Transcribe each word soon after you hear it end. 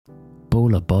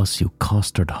Bula bus, you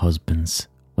custard husbands.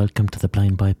 Welcome to the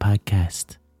Blind Boy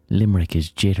podcast. Limerick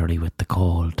is jittery with the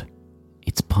cold.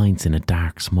 It's pints in a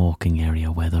dark smoking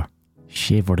area weather.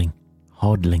 Shivering,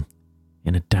 huddling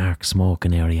in a dark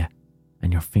smoking area,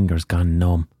 and your fingers gone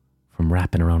numb from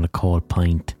wrapping around a cold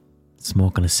pint,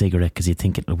 smoking a cigarette because you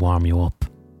think it'll warm you up.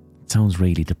 It sounds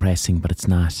really depressing, but it's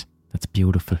not. That's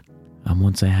beautiful. And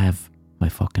once I have my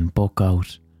fucking book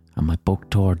out and my book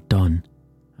tour done,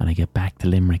 and I get back to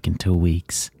Limerick in 2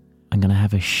 weeks, I'm going to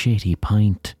have a shitty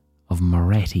pint of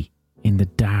Moretti in the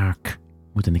dark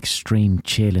with an extreme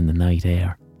chill in the night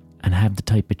air, and have the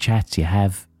type of chats you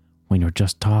have when you're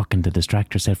just talking to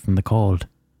distract yourself from the cold.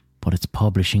 But it's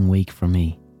publishing week for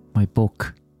me. My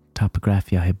book,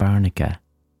 Topographia Hibernica,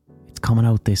 it's coming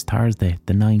out this Thursday,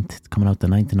 the 9th. It's coming out the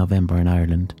 9th of November in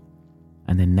Ireland.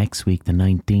 And then next week, the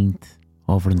 19th,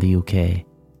 over in the UK.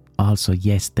 Also,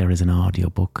 yes, there is an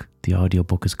audiobook. The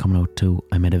audiobook is coming out too.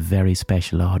 I made a very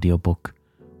special audiobook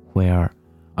where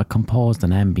I composed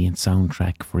an ambient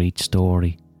soundtrack for each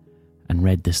story and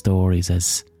read the stories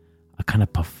as a kind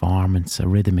of performance, a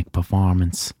rhythmic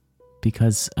performance,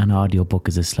 because an audiobook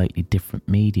is a slightly different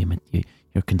medium.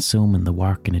 You're consuming the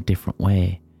work in a different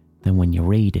way than when you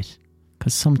read it.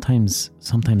 Because sometimes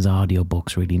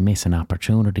audiobooks really miss an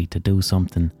opportunity to do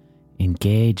something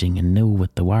engaging and new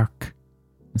with the work.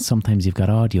 And sometimes you've got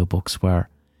audiobooks where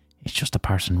it's just a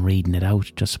person reading it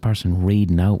out, just a person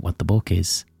reading out what the book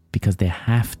is, because they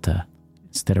have to,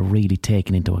 instead of really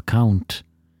taking into account.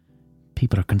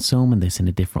 People are consuming this in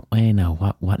a different way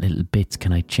now. What little bits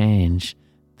can I change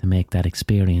to make that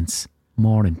experience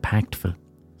more impactful?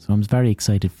 So I'm very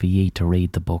excited for ye to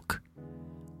read the book.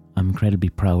 I'm incredibly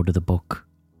proud of the book.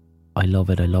 I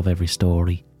love it. I love every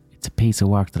story. It's a piece of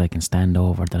work that I can stand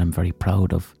over, that I'm very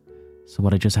proud of. So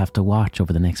what I just have to watch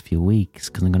over the next few weeks,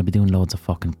 because I'm going to be doing loads of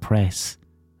fucking press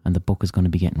and the book is going to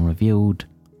be getting reviewed,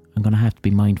 I'm going to have to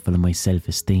be mindful of my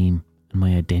self-esteem and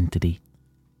my identity.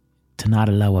 To not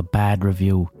allow a bad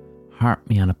review hurt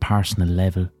me on a personal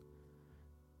level.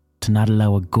 To not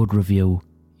allow a good review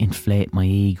inflate my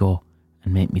ego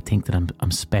and make me think that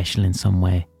I'm special in some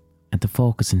way. And to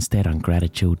focus instead on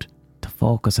gratitude. To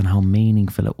focus on how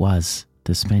meaningful it was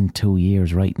to spend 2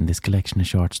 years writing this collection of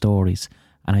short stories.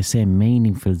 And I say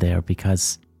meaningful there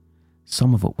because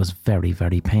some of it was very,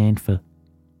 very painful.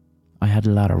 I had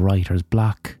a lot of writer's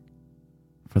block.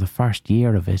 For the first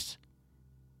year of it,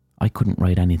 I couldn't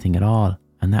write anything at all.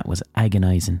 And that was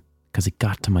agonising because it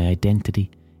got to my identity.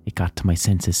 It got to my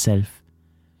sense of self.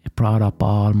 It brought up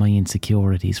all my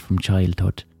insecurities from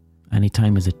childhood. Any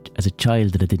time as a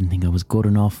child that I didn't think I was good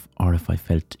enough, or if I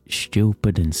felt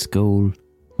stupid in school,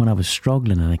 when I was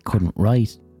struggling and I couldn't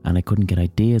write and I couldn't get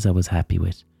ideas I was happy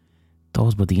with,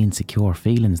 those were the insecure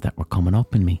feelings that were coming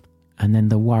up in me. And then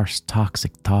the worst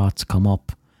toxic thoughts come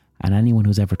up, and anyone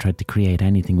who's ever tried to create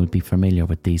anything will be familiar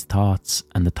with these thoughts.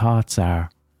 And the thoughts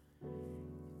are,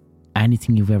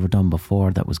 anything you've ever done before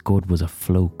that was good was a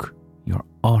fluke. You're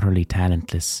utterly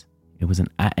talentless.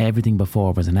 Everything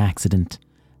before was an accident,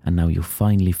 and now you've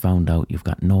finally found out you've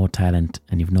got no talent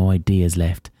and you've no ideas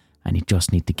left and you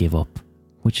just need to give up.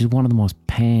 Which is one of the most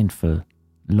painful,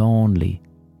 lonely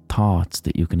thoughts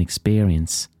that you can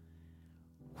experience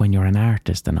when you're an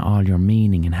artist and all your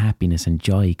meaning and happiness and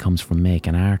joy comes from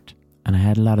making art. And I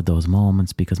had a lot of those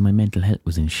moments because my mental health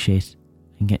was in shit,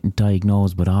 and getting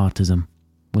diagnosed with autism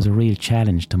was a real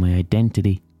challenge to my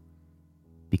identity,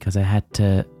 because I had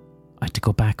to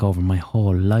go back over my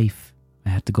whole life. I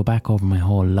had to go back over my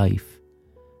whole life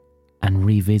and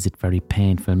revisit very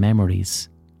painful memories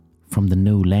from the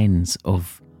new lens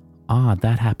of,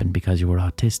 that happened because you were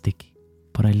autistic.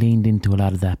 But I leaned into a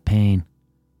lot of that pain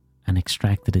and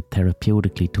extracted it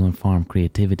therapeutically to inform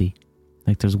creativity.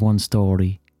 Like there's one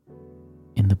story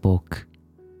in the book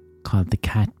called The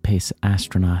Cat Piss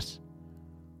Astronaut,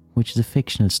 which is a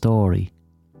fictional story,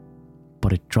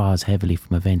 but it draws heavily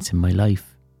from events in my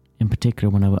life. In particular,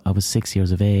 when I was 6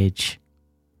 years of age,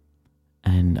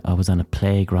 and I was on a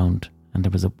playground, and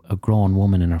there was a grown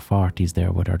woman in her 40s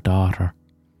there with her daughter,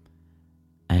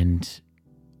 and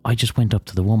I just went up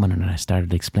to the woman and I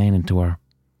started explaining to her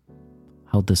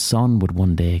how the sun would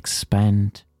one day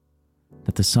expand,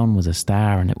 that the sun was a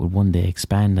star and it would one day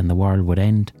expand and the world would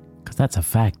end. Because that's a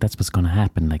fact, that's what's going to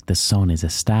happen. Like, the sun is a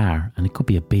star and it could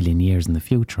be 1 billion years in the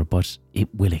future, but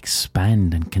it will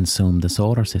expand and consume the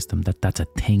solar system. That's a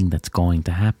thing that's going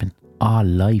to happen. All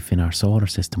life in our solar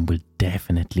system will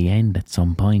definitely end at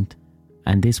some point.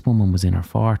 And this woman was in her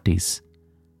 40s,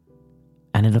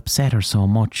 and it upset her so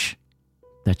much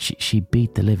that she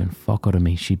beat the living fuck out of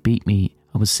me. She beat me.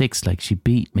 I was 6, she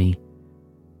beat me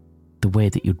the way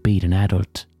that you'd beat an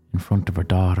adult in front of her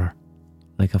daughter.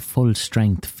 like a full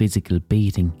strength physical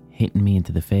beating, hitting me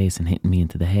into the face and hitting me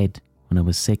into the head when I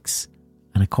was 6.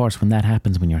 And of course, when that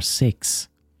happens when you're 6,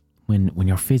 when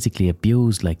you're physically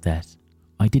abused like that,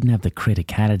 I didn't have the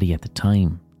criticality at the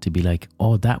time to be like,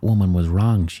 oh, that woman was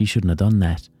wrong, she shouldn't have done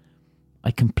that.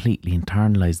 I completely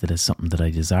internalised it as something that I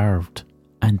deserved.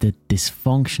 And the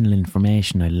dysfunctional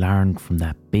information I learned from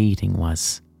that beating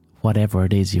was, whatever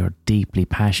it is you're deeply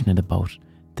passionate about,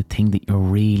 the thing that you're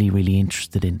really, really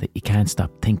interested in, that you can't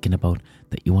stop thinking about,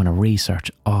 that you want to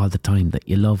research all the time, that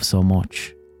you love so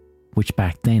much, which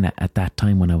back then, at that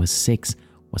time when I was 6,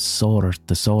 was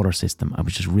the solar system. I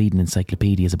was just reading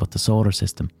encyclopedias about the solar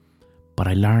system. But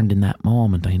I learned in that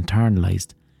moment, I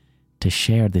internalised, to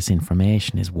share this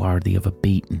information is worthy of a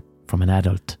beating from an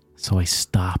adult. So I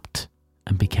stopped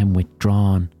and became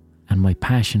withdrawn, and my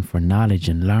passion for knowledge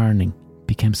and learning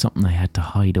became something I had to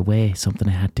hide away, something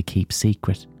I had to keep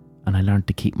secret. And I learned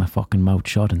to keep my fucking mouth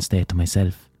shut and stay to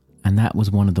myself. And that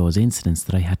was one of those incidents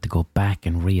that I had to go back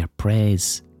and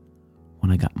reappraise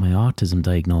when I got my autism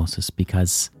diagnosis,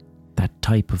 because that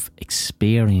type of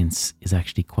experience is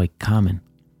actually quite common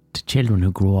to children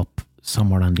who grow up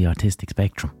somewhere on the autistic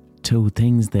spectrum. 2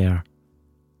 things there: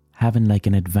 having like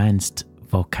an advanced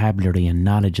vocabulary and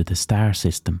knowledge of the star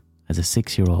system as a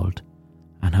 6-year-old,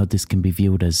 and how this can be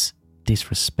viewed as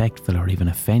disrespectful or even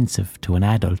offensive to an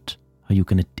adult, how you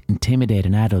can intimidate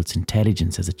an adult's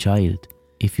intelligence as a child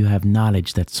if you have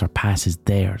knowledge that surpasses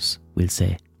theirs, we'll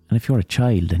say. And if you're a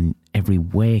child and every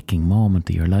waking moment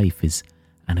of your life is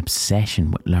an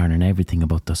obsession with learning everything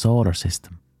about the solar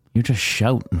system, you're just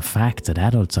shouting facts at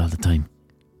adults all the time.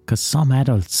 Because some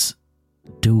adults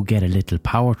do get a little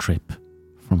power trip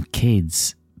from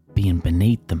kids being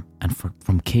beneath them and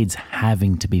from kids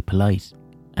having to be polite.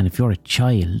 And if you're a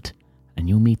child and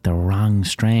you meet the wrong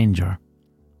stranger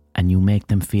and you make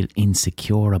them feel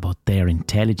insecure about their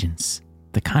intelligence,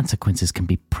 the consequences can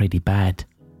be pretty bad.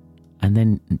 And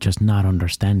then just not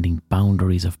understanding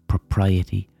boundaries of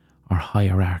propriety or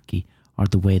hierarchy or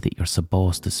the way that you're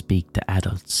supposed to speak to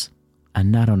adults,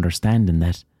 and not understanding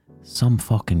that some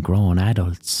fucking grown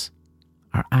adults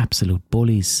are absolute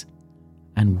bullies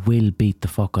and will beat the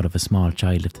fuck out of a small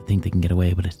child if they think they can get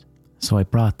away with it. So I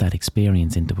brought that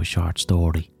experience into a short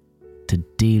story to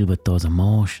deal with those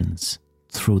emotions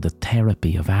through the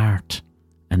therapy of art.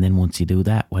 And then once you do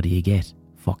that, what do you get?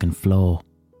 Fucking flow.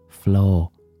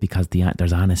 Because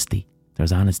there's honesty.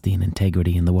 There's honesty and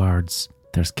integrity in the words.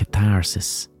 There's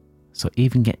catharsis. So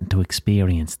even getting to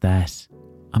experience that,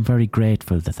 I'm very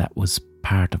grateful that that was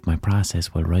part of my process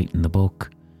while writing the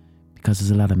book, because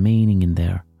there's a lot of meaning in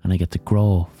there and I get to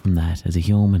grow from that as a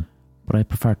human. But I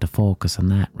prefer to focus on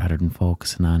that rather than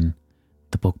focusing on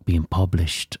the book being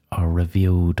published or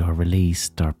reviewed or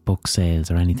released or book sales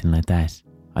or anything like that.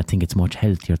 I think it's much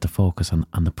healthier to focus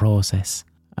on the process.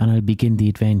 And I'll begin the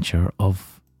adventure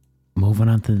of moving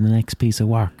on to the next piece of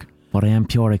work. But I am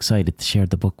pure excited to share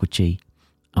the book with you.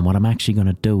 And what I'm actually going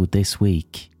to do this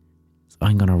week is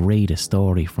I'm going to read a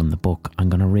story from the book. I'm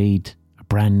going to read a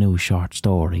brand new short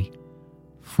story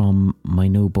from my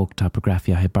new book,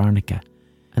 Topographia Hibernica.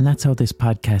 And that's how this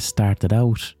podcast started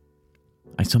out.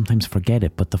 I sometimes forget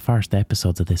it, but the first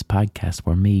episodes of this podcast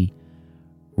were me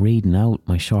reading out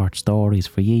my short stories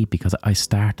for you, because I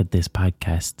started this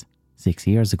podcast 6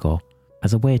 years ago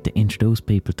as a way to introduce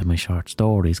people to my short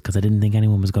stories, because I didn't think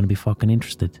anyone was going to be fucking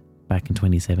interested back in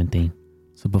 2017.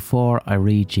 So before I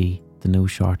read you the new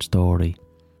short story,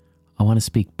 I want to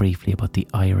speak briefly about the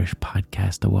Irish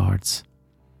Podcast Awards.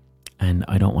 And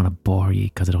I don't want to bore you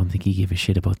because I don't think you give a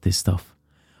shit about this stuff.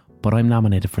 But I'm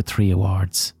nominated for 3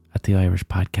 awards at the Irish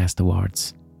Podcast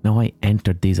Awards. Now, I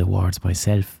entered these awards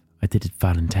myself. I did it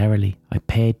voluntarily. I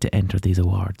paid to enter these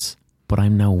awards. But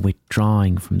I'm now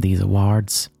withdrawing from these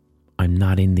awards. I'm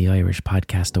not in the Irish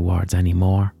Podcast Awards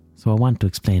anymore. So I want to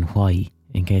explain why,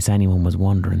 in case anyone was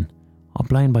wondering. Oh,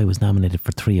 Blind Boy was nominated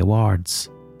for 3 awards.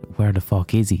 Where the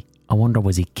fuck is he? I wonder,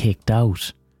 was he kicked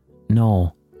out?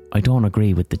 No, I don't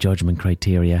agree with the judgment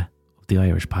criteria of the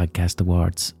Irish Podcast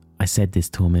Awards. I said this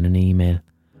to him in an email.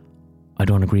 I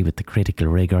don't agree with the critical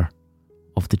rigour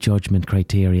of the judgment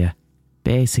criteria.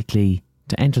 Basically,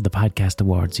 to enter the Podcast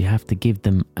Awards, you have to give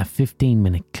them a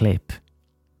 15-minute clip.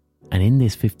 And in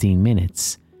this 15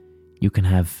 minutes, you can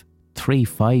have 3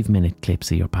 5-minute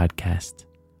clips of your podcast,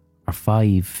 or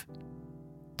 5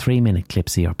 3-minute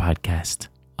clips of your podcast.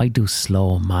 I do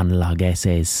slow monologue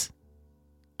essays,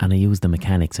 and I use the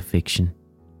mechanics of fiction.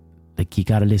 Like, you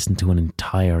gotta listen to an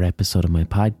entire episode of my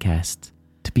podcast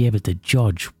to be able to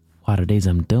judge what it is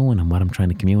I'm doing and what I'm trying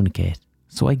to communicate.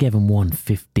 So I gave him one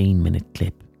 15-minute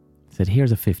clip. I said,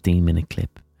 here's a 15-minute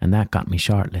clip. And that got me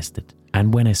shortlisted.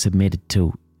 And when I submitted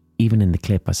to even in the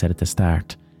clip I said at the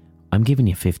start, I'm giving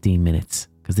you 15 minutes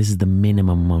because this is the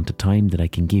minimum amount of time that I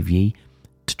can give ye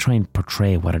to try and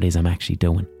portray what it is I'm actually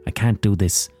doing. I can't do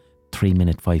this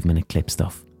 3-minute, 5-minute clip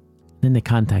stuff. Then they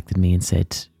contacted me and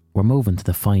said, we're moving to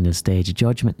the final stage of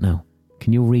judgment now.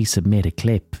 Can you resubmit a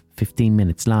clip 15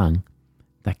 minutes long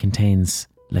that contains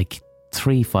like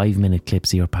 3 5-minute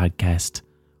clips of your podcast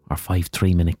or 5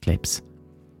 3-minute clips?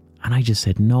 And I just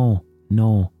said, no,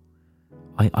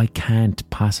 I can't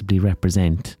possibly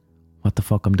represent what the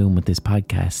fuck I'm doing with this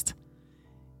podcast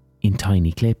in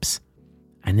tiny clips.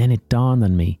 And then it dawned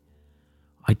on me,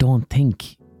 I don't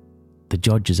think the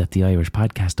judges at the Irish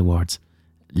Podcast Awards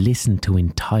listen to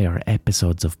entire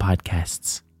episodes of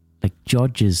podcasts. Like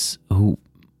judges who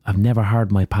have never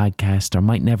heard my podcast or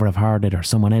might never have heard it or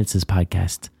someone else's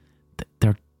podcast,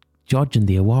 they're judging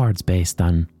the awards based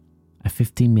on a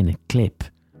 15-minute clip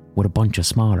with a bunch of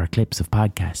smaller clips of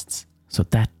podcasts. So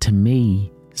that to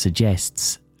me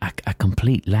suggests a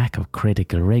complete lack of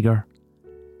critical rigour.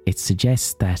 It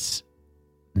suggests that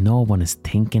no one is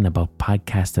thinking about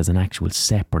podcast as an actual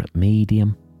separate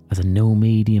medium, as a new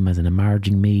medium, as an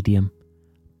emerging medium.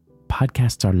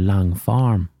 Podcasts are long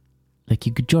form. Like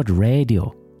you could judge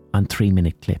radio on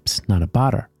 3-minute clips, not a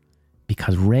bother.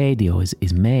 Because radio is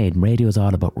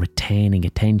all about retaining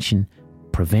attention,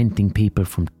 preventing people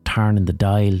from turning the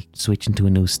dial, switching to a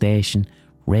new station.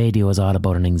 Radio is all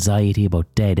about an anxiety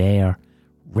about dead air.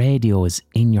 Radio is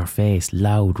in your face,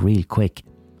 loud, real quick.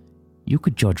 You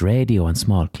could judge radio on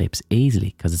small clips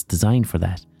easily because it's designed for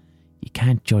that. You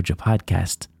can't judge a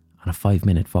podcast on a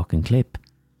 5-minute fucking clip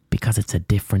because it's a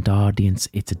different audience,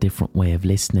 it's a different way of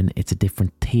listening, it's a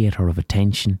different theatre of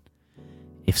attention.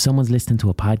 If someone's listening to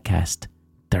a podcast,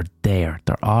 they're there,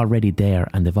 they're already there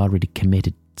and they've already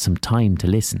committed some time to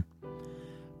listen.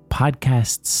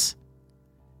 Podcasts,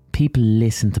 people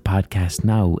listen to podcasts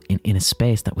now in a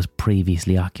space that was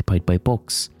previously occupied by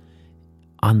books.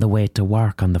 On the way to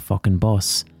work, on the fucking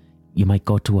bus, you might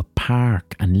go to a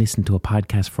park and listen to a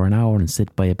podcast for an hour and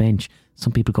sit by a bench.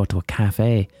 Some people go to a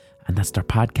cafe and that's their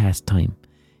podcast time.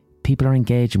 People are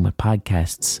engaging with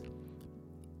podcasts,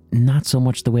 not so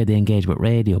much the way they engage with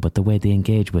radio, but the way they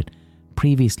engage with,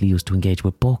 previously used to engage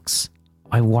with books.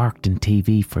 I worked in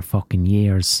TV for fucking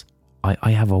years.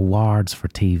 I have awards for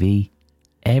TV.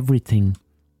 Everything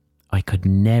I could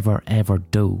never ever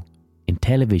do in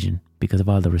television because of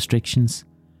all the restrictions,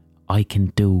 I can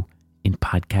do in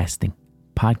podcasting.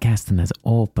 Podcasting has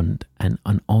opened and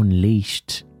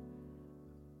unleashed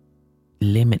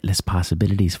limitless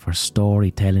possibilities for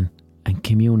storytelling and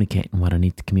communicating what I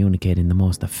need to communicate in the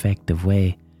most effective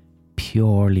way,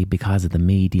 purely because of the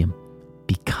medium,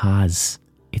 because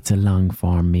it's a long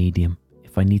form medium.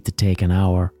 If I need to take an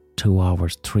hour, 2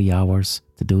 hours, 3 hours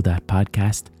to do that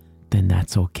podcast, then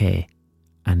that's okay.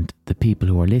 And the people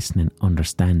who are listening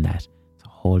understand that. It's a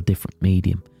whole different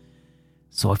medium.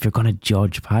 So if you're going to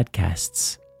judge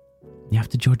podcasts, you have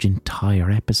to judge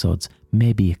entire episodes,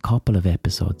 maybe a couple of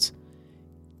episodes.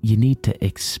 You need to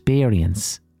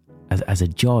experience, as a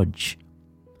judge,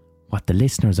 what the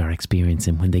listeners are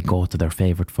experiencing when they go to their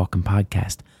favourite fucking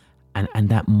podcast. And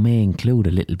that may include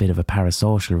a little bit of a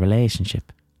parasocial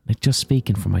relationship. Like just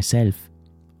speaking for myself,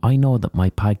 I know that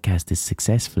my podcast is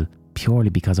successful purely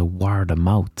because of word of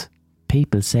mouth.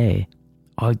 People say,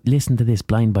 oh, listen to this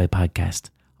Blind Boy podcast.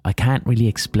 I can't really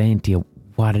explain to you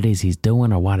what it is he's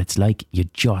doing or what it's like. You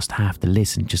just have to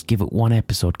listen. Just give it 1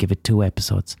 episode, give it 2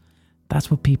 episodes. That's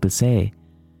what people say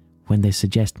when they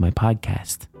suggest my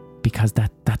podcast, because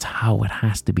that's how it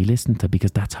has to be listened to,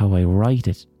 because that's how I write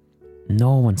it.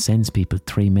 No one sends people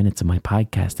 3 minutes of my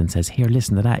podcast and says, here,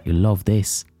 listen to that, you'll love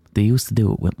this. They used to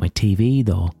do it with my TV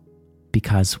though,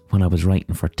 because when I was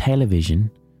writing for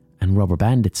television and Rubber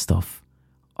Bandit stuff,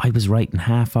 I was writing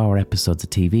half-hour episodes of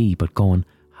TV, but going,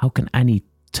 how can any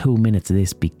 2 minutes of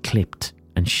this be clipped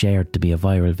and shared to be a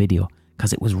viral video?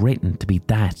 Because it was written to be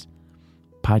that.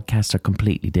 Podcasts are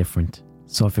completely different.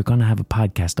 So if you're going to have a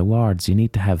podcast awards, you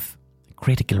need to have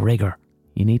critical rigour.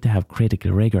 You need to have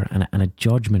critical rigour and a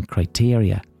judgment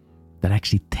criteria that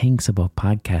actually thinks about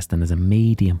podcasting as a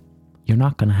medium. You're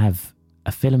not going to have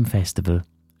a film festival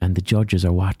and the judges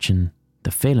are watching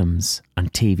the films on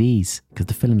TVs because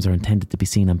the films are intended to be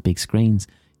seen on big screens.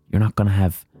 You're not going to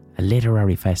have a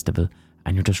literary festival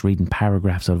and you're just reading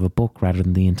paragraphs out of a book rather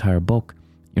than the entire book.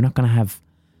 You're not going to have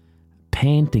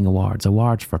painting awards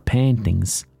for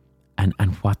paintings, and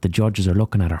what the judges are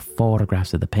looking at are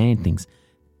photographs of the paintings.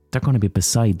 They're going to be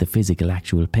beside the physical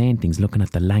actual paintings, looking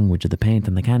at the language of the paint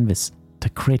on the canvas to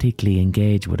critically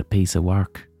engage with a piece of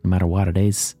work, no matter what it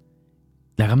is.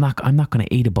 Like I'm not going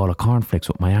to eat a bowl of cornflakes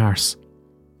with my arse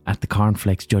at the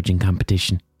cornflakes judging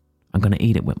competition. I'm going to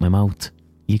eat it with my mouth.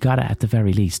 You got to, at the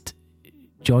very least,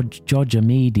 judge a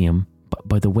medium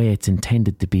by the way it's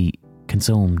intended to be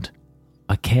consumed.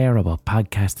 I care about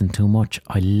podcasting too much.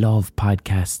 I love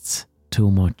podcasts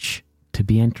too much to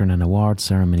be entering an award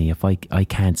ceremony if I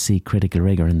can't see critical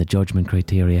rigour in the judgment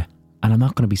criteria. And I'm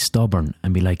not going to be stubborn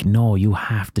and be like, no, you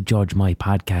have to judge my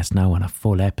podcast now on a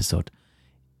full episode.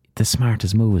 The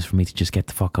smartest move is for me to just get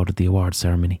the fuck out of the award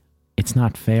ceremony. It's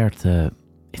not fair to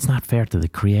the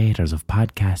creators of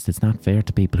podcasts. It's not fair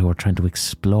to people who are trying to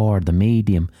explore the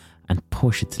medium and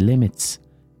push its limits,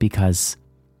 because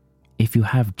if you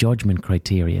have judgment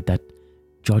criteria that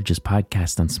judges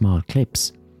podcasts on small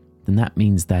clips, then that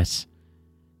means that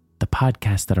the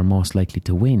podcasts that are most likely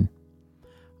to win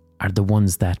are the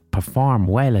ones that perform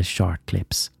well as short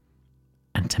clips.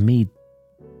 And to me,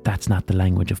 that's not the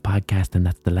language of podcasting,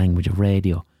 that's the language of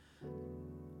radio.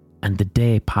 And the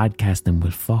day podcasting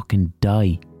will fucking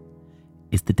die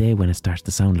is the day when it starts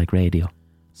to sound like radio.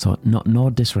 So no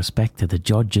disrespect to the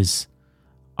judges,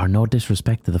 or no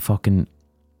disrespect to the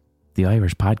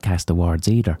Irish Podcast Awards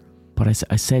either. But I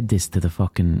said this to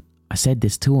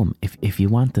him. If you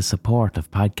want the support of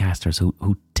podcasters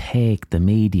who take the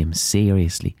medium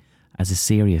seriously as a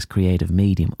serious creative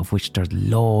medium, of which there's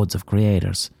loads of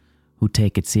creators who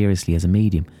take it seriously as a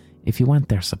medium, if you want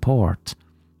their support,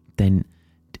 then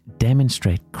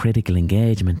demonstrate critical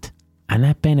engagement. And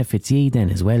that benefits ye then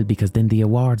as well, because then the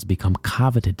awards become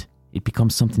coveted. It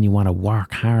becomes something you want to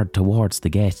work hard towards to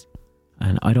get.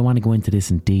 And I don't want to go into this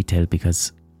in detail,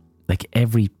 because like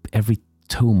every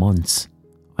 2 months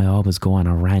I always go on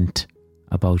a rant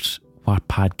about what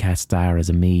podcasts are as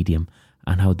a medium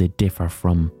and how they differ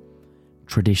from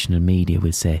traditional media,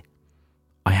 we'll say.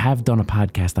 I have done a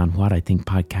podcast on what I think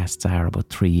podcasts are about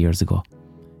 3 years ago,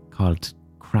 called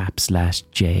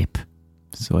Crap/Jape.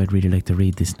 So I'd really like to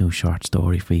read this new short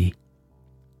story for you,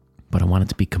 but I want it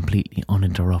to be completely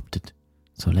uninterrupted.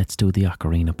 So let's do the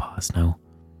ocarina pause now.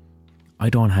 I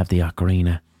don't have the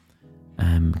ocarina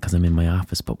because I'm in my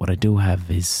office, but what I do have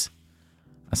is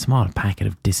a small packet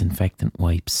of disinfectant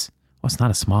wipes. Well, it's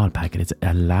not a small packet, it's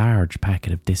a large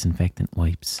packet of disinfectant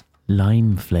wipes.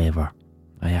 Lime flavour.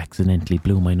 I accidentally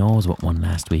blew my nose with one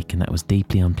last week, and that was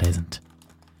deeply unpleasant.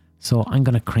 So I'm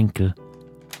going to crinkle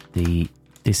the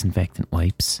disinfectant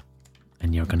wipes,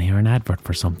 and you're going to hear an advert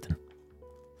for something.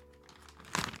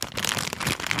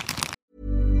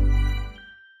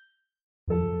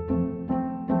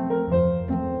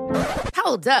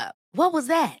 Hold up. What was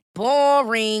that?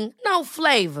 Boring. No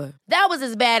flavor. That was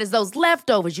as bad as those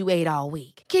leftovers you ate all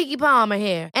week. Keke Palmer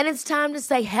here, and it's time to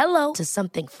say hello to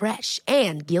something fresh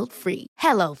and guilt-free.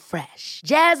 Hello Fresh.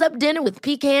 Jazz up dinner with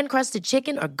pecan-crusted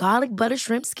chicken or garlic butter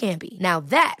shrimp scampi. Now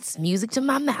that's music to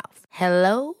my mouth.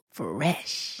 Hello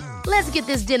Fresh. Let's get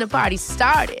this dinner party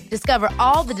started. Discover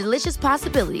all the delicious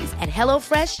possibilities at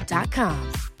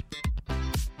hellofresh.com.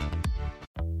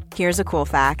 Here's a cool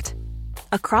fact.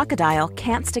 A crocodile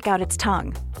can't stick out its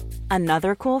tongue.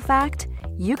 Another cool fact,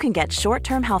 you can get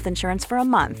short-term health insurance for a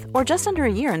month or just under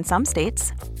a year in some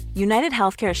states. United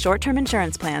Healthcare short-term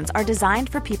insurance plans are designed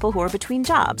for people who are between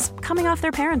jobs, coming off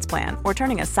their parents' plan, or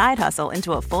turning a side hustle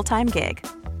into a full-time gig.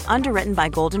 Underwritten by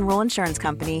Golden Rule Insurance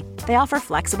Company, they offer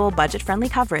flexible, budget-friendly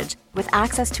coverage with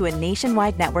access to a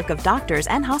nationwide network of doctors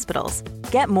and hospitals.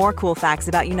 Get more cool facts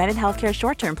about United Healthcare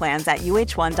short-term plans at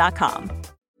uh1.com.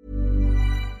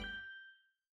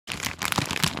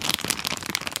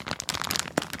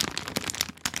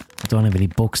 I don't have any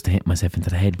books to hit myself into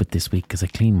the head with this week because I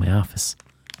cleaned my office.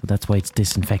 So that's why it's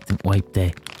disinfectant wipe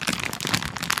day.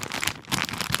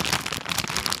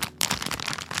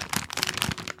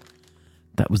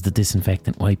 That was the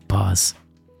disinfectant wipe pause.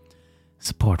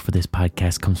 Support for this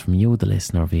podcast comes from you, the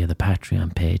listener, via the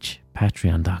Patreon page,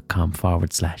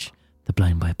 patreon.com/The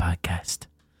Blind Boy Podcast.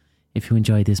 If you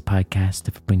enjoy this podcast,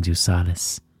 if it brings you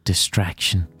solace,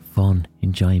 distraction, fun,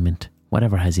 enjoyment,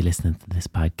 whatever has you listening to this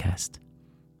podcast,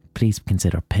 please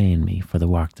consider paying me for the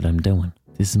work that I'm doing.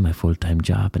 This is my full-time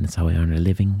job, and it's how I earn a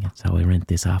living. It's how I rent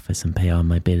this office and pay all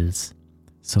my bills.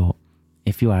 So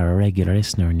if you are a regular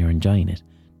listener and you're enjoying it,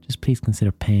 just please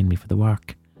consider paying me for the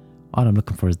work. All I'm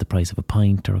looking for is the price of a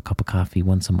pint or a cup of coffee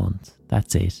once a month.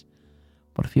 That's it.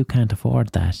 But if you can't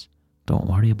afford that, don't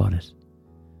worry about it.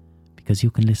 Because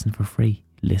you can listen for free.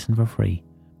 Listen for free.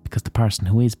 Because the person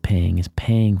who is paying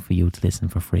for you to listen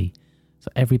for free. So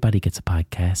everybody gets a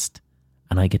podcast,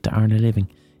 and I get to earn a living.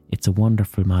 It's a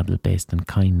wonderful model based on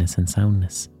kindness and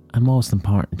soundness. And most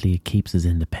importantly, it keeps us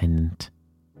independent.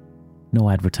 No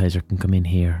advertiser can come in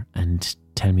here and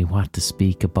tell me what to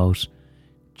speak about,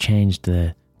 change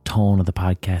the tone of the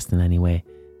podcast in any way.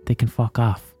 They can fuck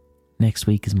off. Next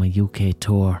week is my UK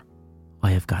tour.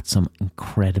 I have got some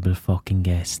incredible fucking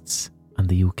guests on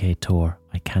the UK tour.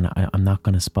 I'm not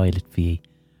going to spoil it for you.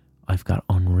 I've got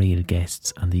unreal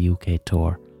guests on the UK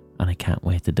tour and I can't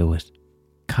wait to do it.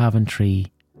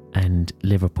 Coventry and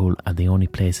Liverpool are the only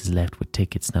places left with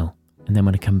tickets now. And then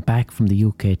when I come back from the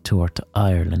UK tour to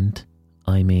Ireland,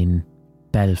 I'm in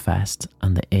Belfast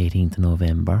on the 18th of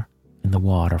November in the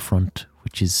Waterfront,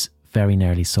 which is very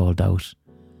nearly sold out.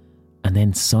 And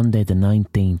then Sunday the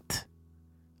 19th,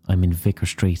 I'm in Vicar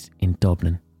Street in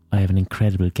Dublin. I have an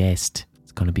incredible guest.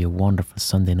 It's going to be a wonderful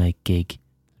Sunday night gig.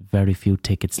 Very few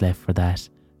tickets left for that.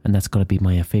 And that's going to be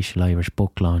my official Irish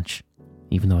book launch,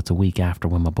 even though it's a week after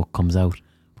when my book comes out.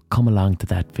 But come along to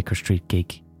that Vicar Street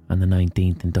gig on the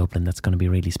 19th in Dublin. That's going to be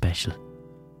really special.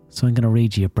 So I'm going to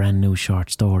read you a brand new short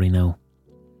story now.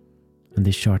 And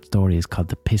this short story is called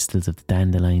The Pistils of the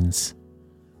Dandelions.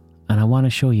 And I want to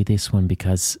show you this one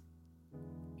because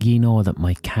you know that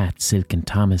my cat Silk and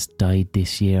Thomas died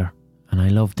this year and I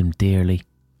loved him dearly.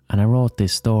 And I wrote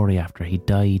this story after he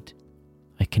died.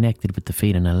 I connected with the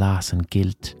feeling of loss and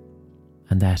guilt,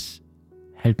 and that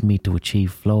helped me to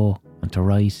achieve flow and to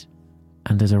write.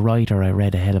 And as a writer I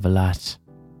read a hell of a lot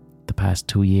the past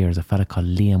 2 years. A fella called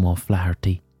Liam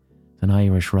O'Flaherty, an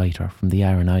Irish writer from the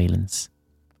Aran Islands,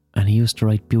 and he used to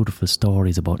write beautiful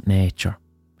stories about nature.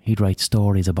 He'd write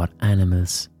stories about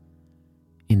animals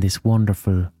in this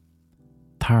wonderful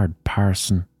third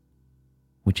person,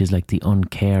 which is like the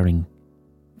uncaring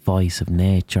voice of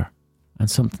nature. And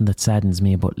something that saddens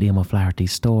me about Liam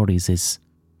O'Flaherty's stories is,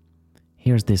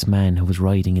 here's this man who was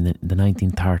writing in the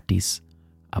 1930s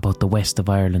about the west of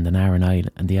Ireland and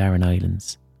the Aran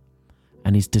Islands,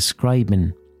 and he's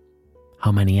describing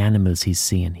how many animals he's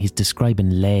seeing. He's describing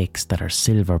lakes that are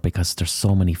silver because there's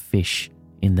so many fish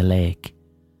in the lake.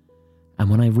 And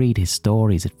when I read his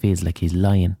stories, it feels like he's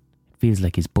lying. It feels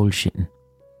like he's bullshitting.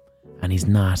 And he's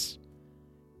not.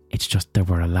 It's just there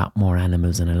were a lot more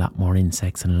animals and a lot more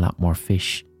insects and a lot more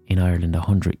fish in Ireland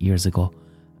 100 years ago.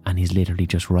 And he's literally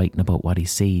just writing about what he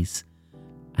sees.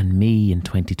 And me in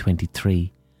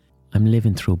 2023, I'm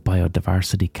living through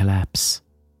biodiversity collapse.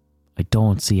 I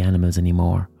don't see animals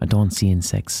anymore. I don't see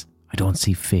insects. I don't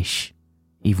see fish,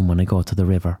 even when I go to the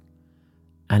river.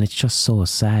 And it's just so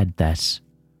sad that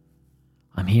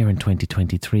I'm here in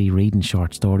 2023 reading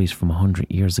short stories from 100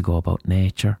 years ago about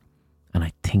nature, and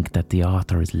I think that the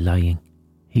author is lying.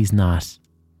 He's not.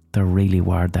 There really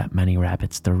were that many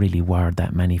rabbits. There really were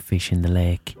that many fish in the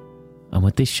lake. And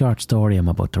with this short story I'm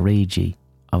about to read you,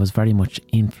 I was very much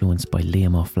influenced by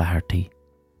Liam O'Flaherty.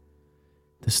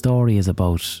 The story is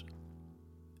about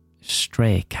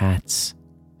stray cats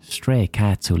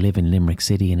who live in Limerick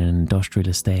City in an industrial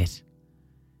estate.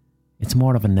 It's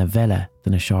more of a novella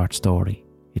than a short story.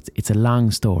 It's a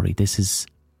long story. This is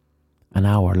an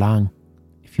hour long.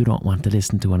 If you don't want to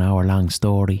listen to an hour long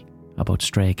story about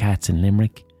stray cats in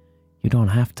Limerick, you don't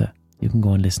have to. You can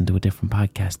go and listen to a different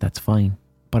podcast, that's fine.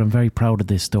 But I'm very proud of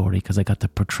this story because I got to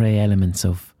portray elements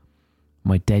of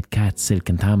my dead cat Silk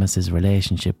and Thomas's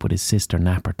relationship with his sister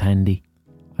Napper Tandy.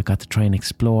 I got to try and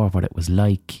explore what it was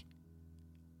like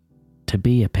to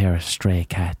be a pair of stray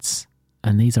cats.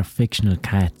 And these are fictional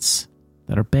cats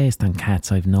that are based on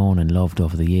cats I've known and loved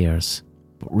over the years.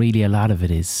 But really a lot of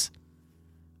it is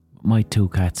my two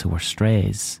cats who were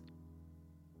strays,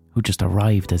 who just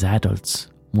arrived as adults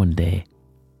one day.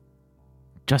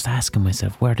 Just asking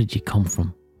myself, where did you come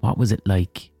from? What was it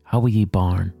like? How were you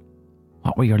born?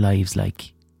 What were your lives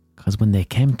like? Because when they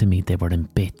came to me, they were in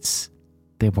bits.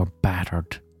 They were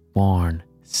battered, worn,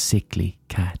 sickly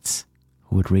cats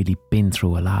who had really been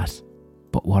through a lot.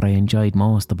 But what I enjoyed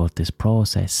most about this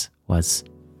process was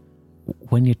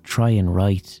when you try and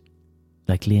write,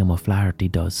 like Liam O'Flaherty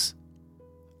does,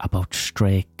 about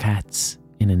stray cats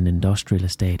in an industrial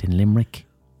estate in Limerick,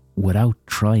 without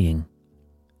trying,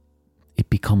 it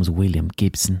becomes William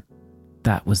Gibson.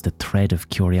 That was the thread of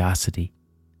curiosity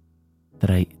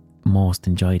that I most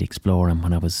enjoyed exploring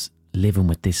when I was living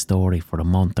with this story for a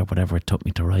month or whatever it took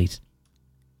me to write.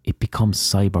 It becomes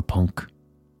cyberpunk.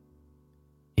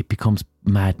 It becomes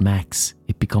Mad Max.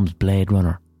 It becomes Blade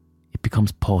Runner. It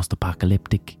becomes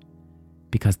post-apocalyptic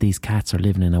because these cats are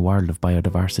living in a world of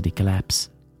biodiversity collapse.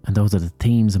 And those are the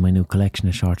themes of my new collection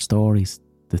of short stories.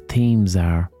 The themes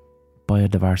are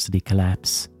biodiversity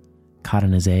collapse,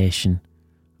 colonisation,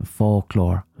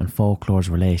 folklore, and folklore's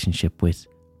relationship with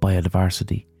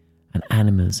biodiversity and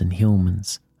animals and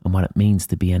humans, and what it means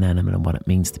to be an animal and what it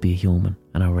means to be a human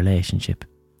and our relationship.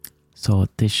 So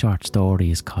this short story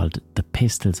is called The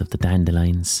Pistils of the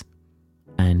Dandelions,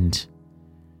 and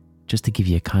just to give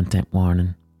you a content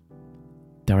warning,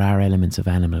 there are elements of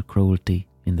animal cruelty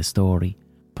in the story,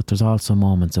 but there's also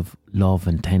moments of love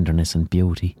and tenderness and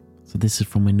beauty. So this is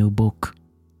from my new book,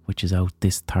 which is out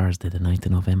this Thursday, the 9th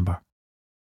of November.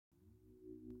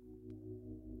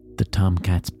 The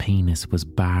tomcat's penis was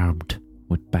barbed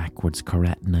with backwards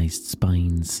keratinized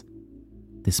spines.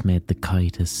 This made the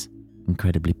coitus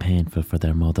incredibly painful for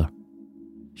their mother.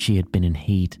 She had been in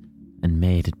heat and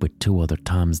mated with 2 other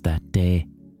toms that day.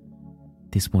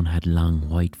 This one had long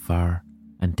white fur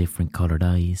and different coloured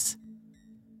eyes.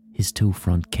 His 2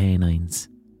 front canines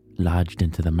lodged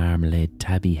into the marmalade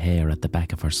tabby hair at the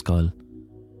back of her skull.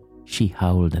 She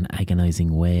howled an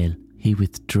agonising wail. He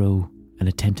withdrew and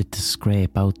attempted to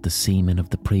scrape out the semen of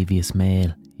the previous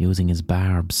male using his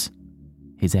barbs.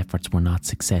 His efforts were not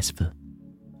successful.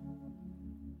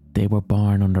 They were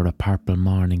born under a purple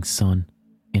morning sun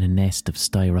in a nest of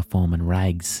styrofoam and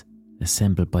rags,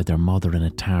 assembled by their mother in a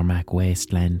tarmac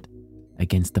wasteland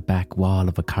against the back wall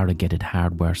of a corrugated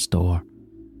hardware store,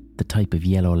 the type of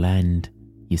yellow land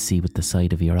you see with the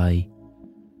side of your eye,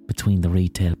 between the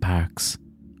retail parks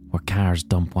where cars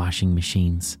dump washing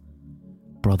machines.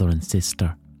 Brother and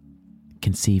sister,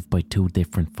 conceived by 2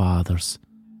 different fathers,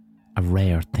 a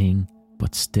rare thing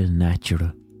but still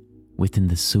natural within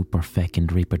the super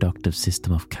fecund reproductive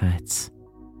system of cats.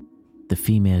 The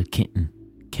female kitten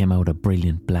came out a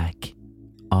brilliant black,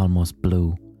 almost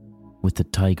blue, with the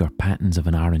tiger patterns of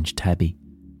an orange tabby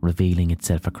revealing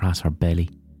itself across her belly.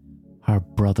 Her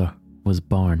brother was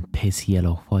born piss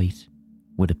yellow white,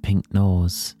 with a pink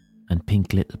nose and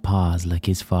pink little paws like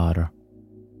his father.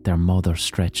 Their mother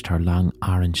stretched her long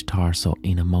orange torso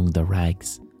in among the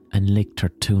rags and licked her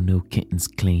 2 new kittens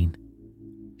clean.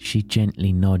 She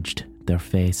gently nudged their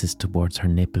faces towards her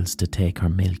nipples to take her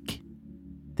milk.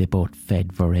 They both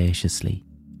fed voraciously.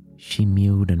 She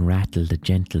mewed and rattled a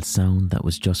gentle sound that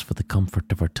was just for the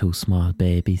comfort of her 2 small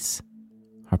babies.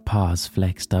 Her paws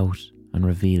flexed out and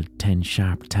revealed 10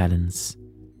 sharp talons.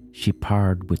 She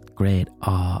purred with great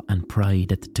awe and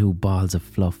pride at the 2 balls of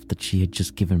fluff that she had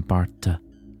just given birth to.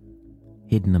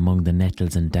 Hidden among the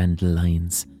nettles and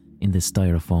dandelions in the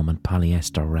styrofoam and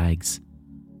polyester rags,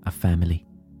 a family.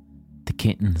 The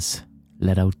kittens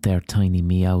let out their tiny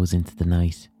meows into the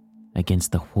night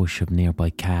against the whoosh of nearby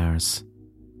cars.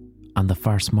 On the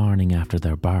first morning after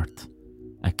their birth,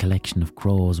 a collection of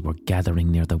crows were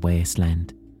gathering near the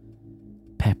wasteland,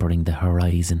 peppering the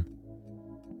horizon.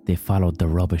 They followed the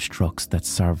rubbish trucks that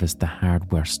serviced the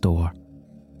hardware store.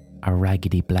 A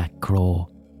raggedy black crow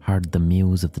heard the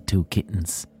mews of the 2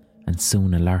 kittens and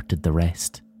soon alerted the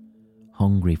rest,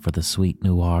 hungry for the sweet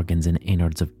new organs and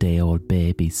innards of day-old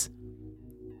babies.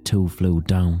 2 flew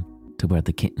down to where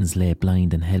the kittens lay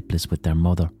blind and helpless with their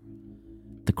mother.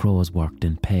 The crows worked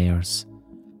in pairs.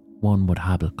 One would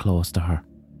hobble close to her,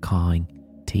 cawing,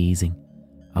 teasing,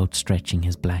 outstretching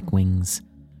his black wings,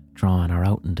 drawing her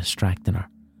out and distracting her,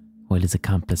 while his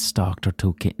accomplice stalked her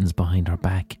 2 kittens behind her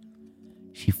back.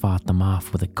 She fought them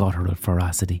off with a guttural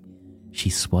ferocity. She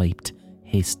swiped,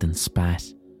 hissed and spat,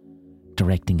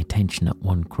 directing attention at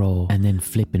one crow and then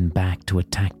flipping back to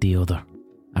attack the other.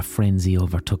 A frenzy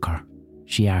overtook her.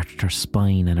 She arched her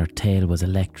spine and her tail was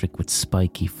electric with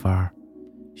spiky fur.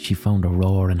 She found a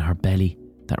roar in her belly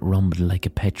that rumbled like a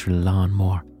petrol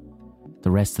lawnmower.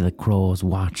 The rest of the crows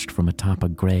watched from atop a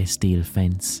grey steel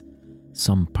fence,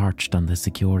 some perched on the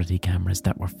security cameras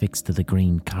that were fixed to the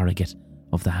green corrugate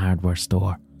of the hardware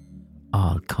store,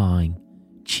 all cawing,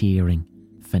 cheering,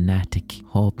 fanatic,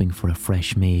 hoping for a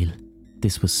fresh meal.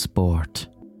 This was sport.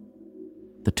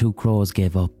 The 2 crows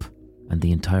gave up and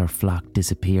the entire flock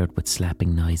disappeared with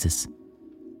slapping noises,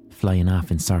 flying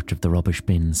off in search of the rubbish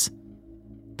bins.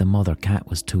 The mother cat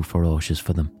was too ferocious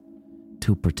for them,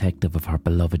 too protective of her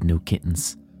beloved new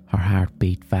kittens. Her heart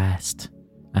beat fast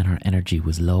and her energy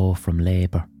was low from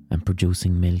labour and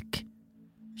producing milk.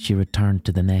 She returned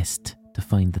to the nest to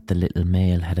find that the little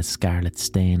male had a scarlet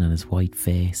stain on his white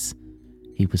face.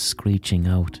 He was screeching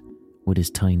out with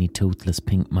his tiny toothless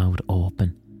pink mouth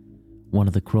open. One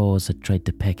of the crows had tried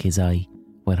to peck his eye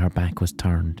while her back was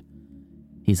turned,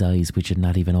 his eyes which had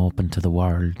not even opened to the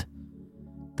world.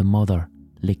 The mother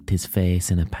licked his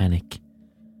face in a panic.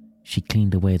 She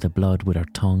cleaned away the blood with her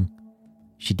tongue.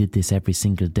 She did this every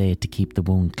single day to keep the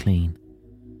wound clean.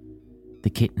 The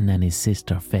kitten and his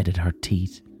sister fed at her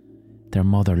teat. Their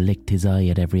mother licked his eye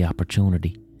at every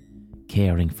opportunity,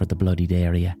 caring for the bloodied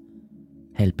area,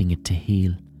 helping it to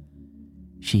heal.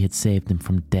 She had saved him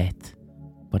from death,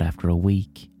 but after a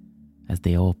week, as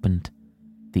they opened,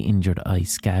 the injured eye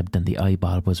scabbed and the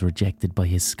eyeball was rejected by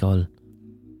his skull.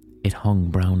 It hung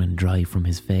brown and dry from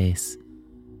his face,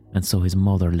 and so his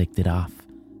mother licked it off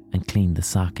and cleaned the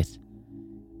socket.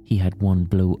 He had one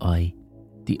blue eye.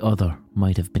 The other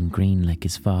might have been green like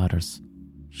his father's.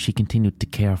 She continued to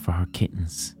care for her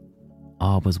kittens,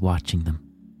 always watching them,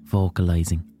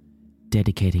 vocalising,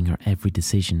 dedicating her every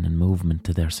decision and movement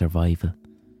to their survival.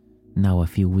 Now a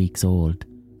few weeks old,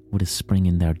 with a spring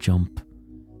in their jump,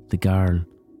 the girl,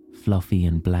 fluffy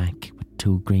and black with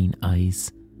 2 green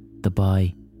eyes. The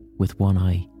boy, with 1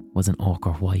 eye, was an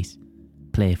ochre white,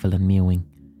 playful and mewing.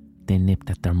 They nipped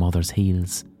at their mother's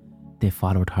heels. They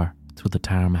followed her through the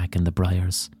tarmac and the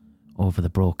briars, over the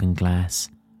broken glass,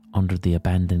 under the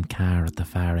abandoned car at the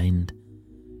far end.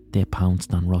 They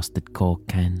pounced on rusted Coke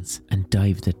cans and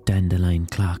dived at dandelion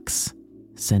clocks,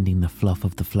 sending the fluff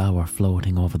of the flower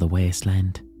floating over the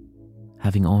wasteland.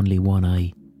 Having only 1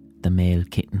 eye, the male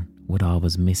kitten would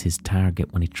always miss his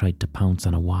target when he tried to pounce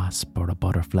on a wasp or a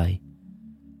butterfly.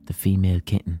 The female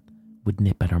kitten would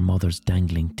nip at her mother's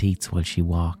dangling teats while she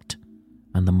walked,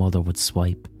 and the mother would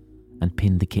swipe and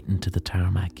pin the kitten to the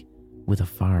tarmac with a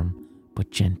firm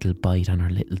but gentle bite on her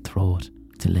little throat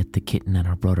to let the kitten and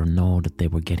her brother know that they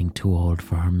were getting too old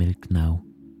for her milk now.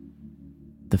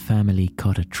 The family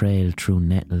cut a trail through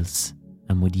nettles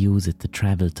and would use it to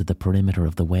travel to the perimeter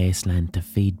of the wasteland to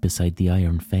feed beside the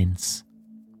iron fence.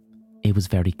 It was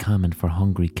very common for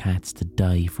hungry cats to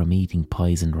die from eating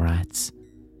poisoned rats.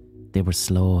 They were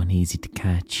slow and easy to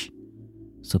catch,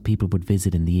 so people would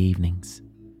visit in the evenings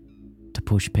to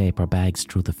push paper bags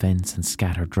through the fence and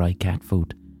scatter dry cat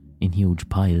food in huge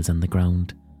piles on the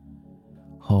ground.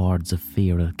 Hordes of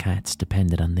feral cats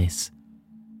depended on this.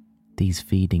 These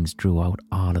feedings drew out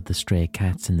all of the stray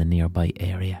cats in the nearby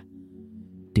area.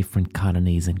 Different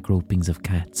colonies and groupings of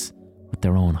cats with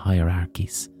their own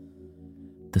hierarchies.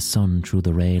 The sun through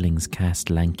the railings cast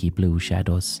lanky blue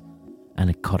shadows, and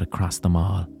it cut across them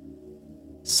all.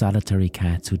 Solitary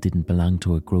cats who didn't belong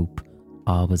to a group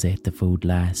always ate the food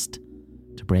last.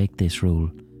 To break this rule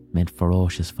meant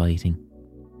ferocious fighting.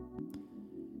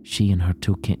 She and her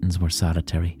 2 kittens were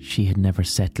solitary. She had never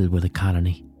settled with a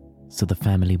colony, so the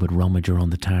family would rummage around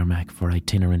the tarmac for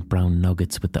itinerant brown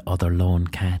nuggets with the other lone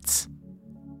cats.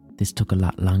 This took a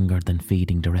lot longer than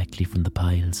feeding directly from the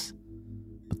piles,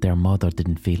 but their mother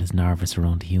didn't feel as nervous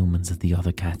around humans as the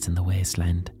other cats in the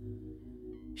wasteland.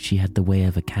 She had the way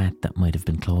of a cat that might have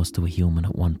been close to a human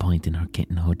at one point in her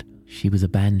kittenhood. She was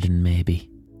abandoned maybe,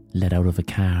 let out of a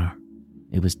car.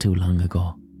 It was too long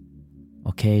ago.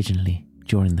 Occasionally,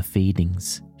 during the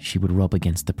feedings, she would rub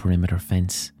against the perimeter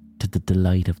fence to the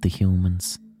delight of the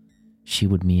humans. She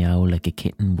would meow like a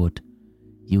kitten would,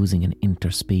 using an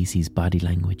interspecies body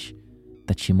language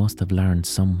that she must have learned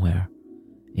somewhere.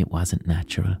 It wasn't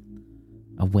natural,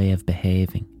 a way of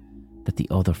behaving that the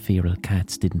other feral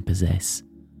cats didn't possess.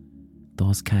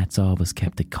 Those cats always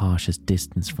kept a cautious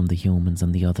distance from the humans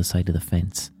on the other side of the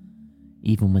fence,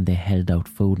 even when they held out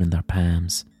food in their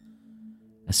palms.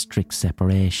 A strict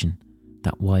separation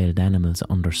that wild animals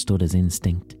understood as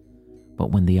instinct,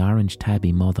 but when the orange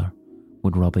tabby mother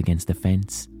would rub against the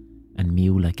fence and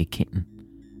mew like a kitten,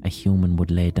 a human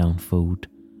would lay down food,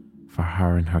 for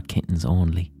her and her kittens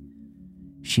only.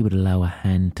 She would allow a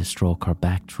hand to stroke her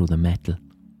back through the metal.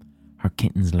 Her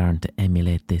kittens learned to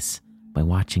emulate this by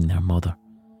watching their mother.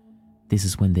 This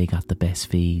is when they got the best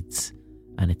feeds,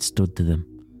 and it stood to them.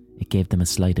 It gave them a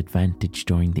slight advantage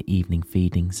during the evening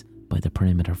feedings by the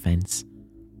perimeter fence.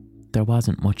 There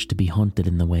wasn't much to be hunted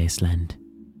in the wasteland.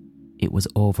 It was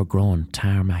overgrown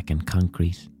tarmac and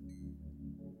concrete.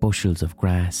 Bushels of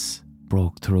grass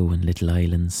broke through in little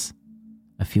islands.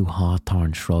 A few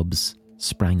hawthorn shrubs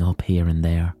sprang up here and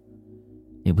there.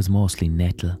 It was mostly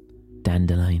nettle,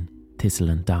 dandelion, thistle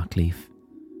and dockleaf.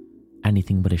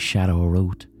 Anything but a shallow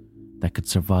root that could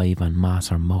survive on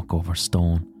moss or muck over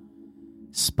stone.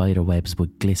 Spider webs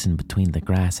would glisten between the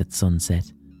grass at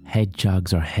sunset.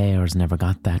 Hedgehogs or hares never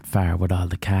got that far with all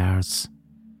the cars.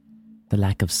 The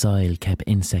lack of soil kept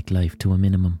insect life to a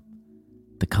minimum.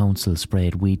 The council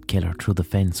sprayed weed killer through the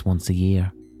fence once a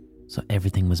year, so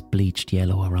everything was bleached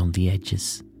yellow around the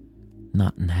edges.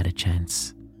 Nothing had a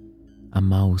chance. A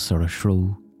mouse or a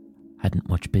shrew hadn't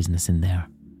much business in there.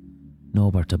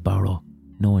 Nowhere to burrow,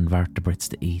 no invertebrates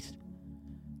to eat.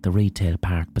 The retail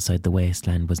park beside the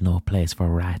wasteland was no place for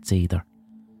rats either.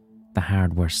 The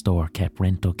hardware store kept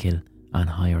Rent-O-Kill on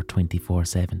hire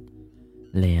 24/7,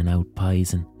 laying out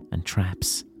poison and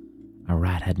traps. A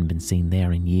rat hadn't been seen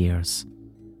there in years.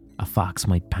 A fox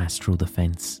might pass through the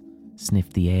fence,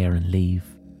 sniff the air and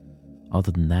leave.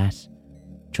 Other than that,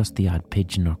 just the odd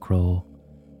pigeon or crow,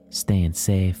 staying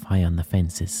safe high on the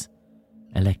fences,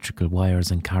 electrical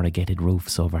wires and corrugated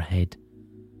roofs overhead.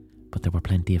 But there were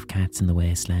plenty of cats in the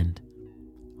wasteland.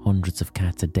 Hundreds of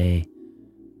cats a day,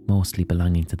 mostly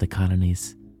belonging to the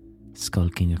colonies,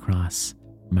 skulking across,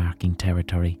 marking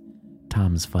territory,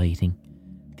 toms fighting,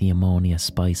 the ammonia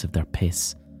spice of their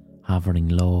piss, hovering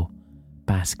low,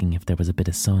 basking if there was a bit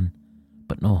of sun,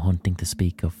 but no hunting to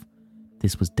speak of.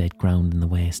 This was dead ground in the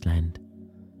wasteland.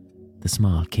 The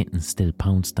small kittens still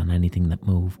pounced on anything that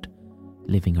moved,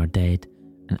 living or dead,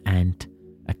 an ant,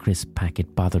 a crisp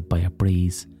packet bothered by a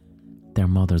breeze. Their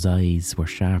mother's eyes were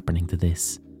sharpening to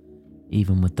this,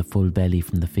 even with the full belly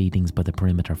from the feedings by the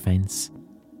perimeter fence.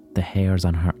 The hairs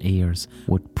on her ears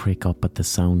would prick up at the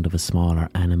sound of a smaller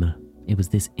animal. It was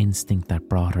this instinct that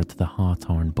brought her to the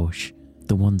hawthorn bush,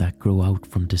 the one that grew out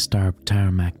from disturbed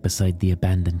tarmac beside the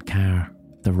abandoned car,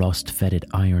 the rust-fetid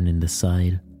iron in the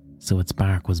soil, so its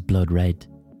bark was blood red.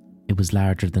 It was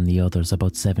larger than the others,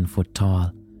 about 7 foot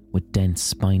tall, with dense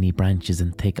spiny branches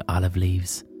and thick olive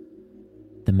leaves.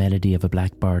 The melody of a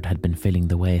blackbird had been filling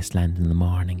the wasteland in the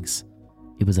mornings.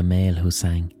 It was a male who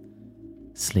sang,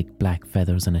 slick black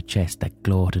feathers and a chest that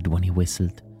gloated when he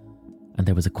whistled, and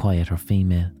there was a quieter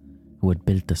female who had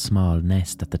built a small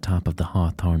nest at the top of the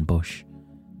hawthorn bush,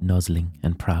 nuzzling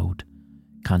and proud,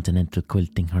 continental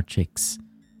quilting her chicks.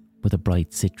 With a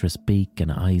bright citrus beak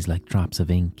and eyes like drops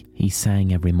of ink, he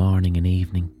sang every morning and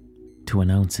evening, to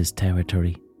announce his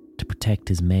territory, to protect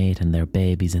his mate and their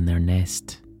babies in their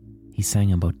nest. He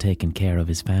sang about taking care of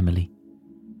his family.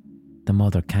 The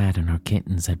mother cat and her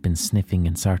kittens had been sniffing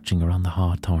and searching around the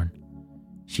hawthorn.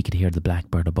 She could hear the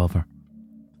blackbird above her,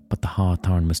 but the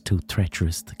hawthorn was too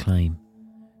treacherous to climb,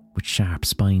 with sharp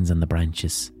spines on the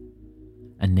branches.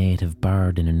 A native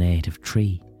bird in a native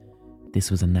tree. This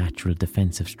was a natural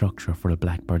defensive structure for a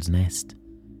blackbird's nest.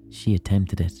 She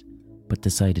attempted it, but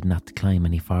decided not to climb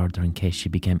any farther in case she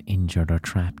became injured or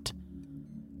trapped.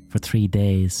 For 3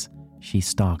 days, she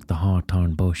stalked the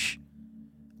hawthorn bush.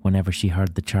 Whenever she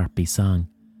heard the chirpy song,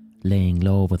 laying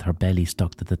low with her belly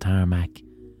stuck to the tarmac,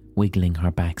 wiggling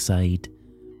her backside,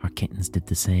 her kittens did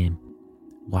the same,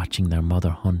 watching their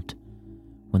mother hunt.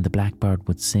 When the blackbird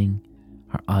would sing,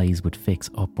 her eyes would fix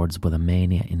upwards with a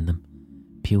mania in them,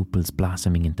 pupils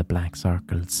blossoming into black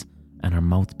circles, and her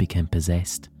mouth became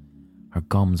possessed. Her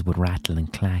gums would rattle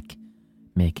and clack,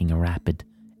 making a rapid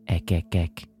ek ek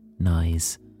ek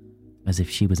noise, as if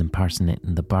she was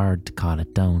impersonating the bird to call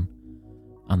it down.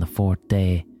 On the 4th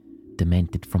day,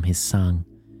 demented from his song,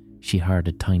 she heard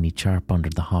a tiny chirp under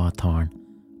the hawthorn,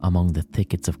 among the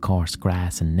thickets of coarse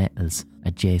grass and nettles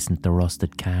adjacent the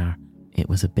rusted car. It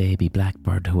was a baby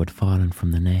blackbird who had fallen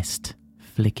from the nest,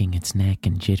 flicking its neck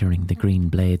and jittering the green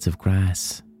blades of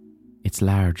grass, its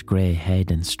large grey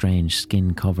head and strange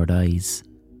skin-covered eyes,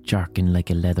 jerking like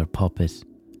a leather puppet,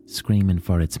 screaming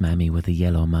for its mammy with a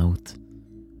yellow mouth.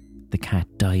 The cat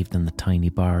dived on the tiny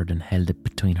bird and held it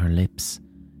between her lips.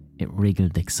 It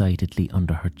wriggled excitedly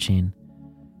under her chin.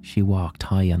 She walked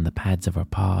high on the pads of her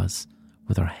paws,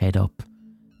 with her head up,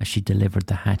 as she delivered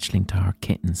the hatchling to her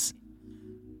kittens.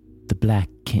 The black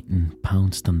kitten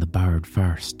pounced on the bird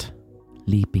first,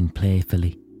 leaping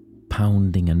playfully,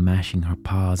 pounding and mashing her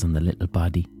paws on the little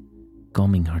body,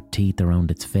 gumming her teeth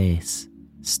around its face,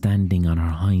 standing on her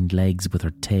hind legs with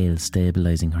her tail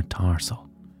stabilising her torso.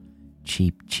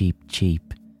 Cheep, cheep,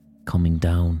 cheep, coming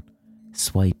down,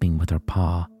 swiping with her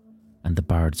paw, and the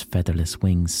bird's featherless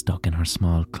wings stuck in her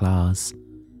small claws,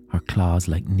 her claws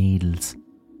like needles.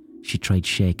 She tried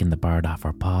shaking the bird off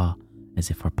her paw, as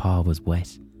if her paw was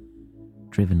wet,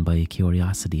 driven by a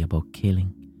curiosity about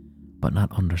killing, but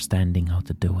not understanding how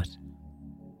to do it.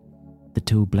 The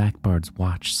 2 blackbirds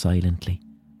watched silently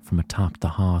from atop the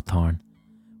hawthorn,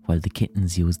 while the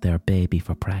kittens used their baby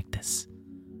for practice.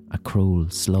 A cruel,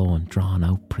 slow and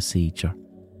drawn-out procedure.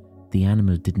 The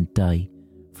animal didn't die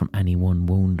from any one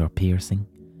wound or piercing.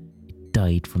 It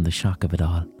died from the shock of it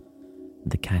all.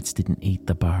 The cats didn't eat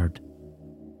the bird.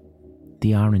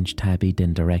 The orange tabby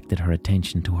then directed her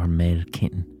attention to her male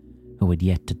kitten, who had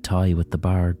yet to toy with the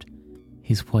bird.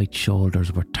 His white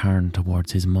shoulders were turned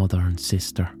towards his mother and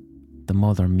sister. The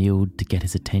mother mewed to get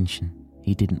his attention.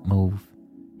 He didn't move.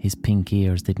 His pink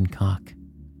ears didn't cock,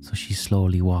 so she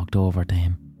slowly walked over to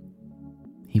him.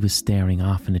 He was staring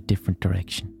off in a different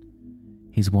direction.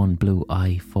 His one blue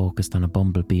eye focused on a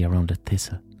bumblebee around a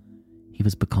thistle. He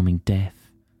was becoming deaf,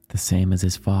 the same as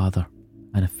his father,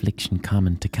 an affliction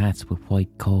common to cats with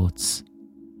white coats.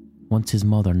 Once his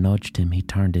mother nudged him, he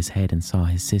turned his head and saw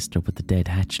his sister with the dead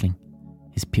hatchling.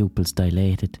 His pupils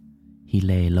dilated. He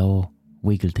lay low,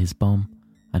 wiggled his bum,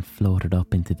 and floated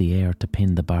up into the air to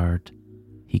pin the bird.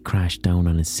 He crashed down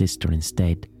on his sister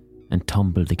instead, and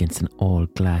tumbled against an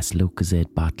old glass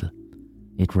Lucozade bottle.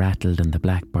 It rattled and the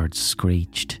blackbird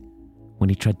screeched. When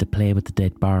he tried to play with the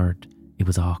dead bird, it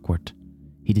was awkward.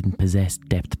 He didn't possess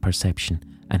depth perception,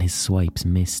 and his swipes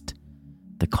missed.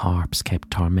 The corpse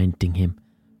kept tormenting him,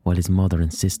 while his mother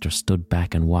and sister stood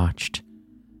back and watched.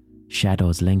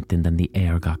 Shadows lengthened and the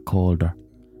air got colder.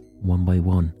 One by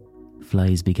one,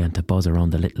 flies began to buzz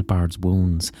around the little bird's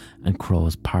wounds and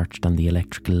crows perched on the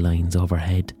electrical lines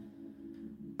overhead.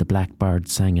 The blackbird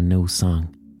sang a new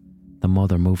song. The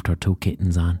mother moved her 2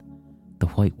 kittens on. The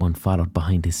white one followed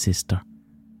behind his sister.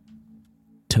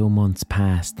 2 months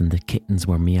passed and the kittens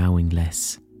were meowing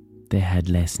less. They had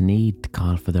less need to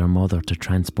call for their mother to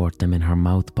transport them in her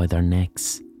mouth by their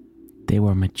necks. They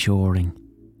were maturing.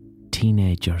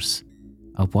 Teenagers.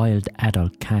 A wild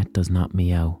adult cat does not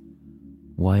meow.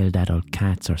 Wild adult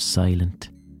cats are silent.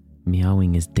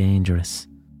 Meowing is dangerous.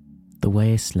 The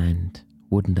wasteland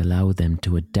wouldn't allow them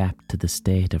to adapt to the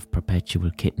state of perpetual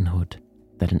kittenhood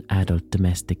that an adult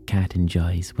domestic cat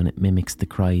enjoys when it mimics the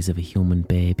cries of a human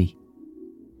baby.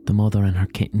 The mother and her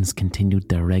kittens continued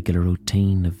their regular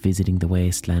routine of visiting the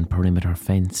wasteland perimeter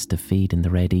fence to feed in the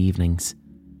red evenings.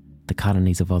 The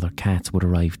colonies of other cats would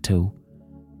arrive too,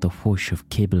 the whoosh of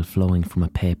kibble flowing from a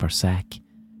paper sack,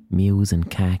 mews and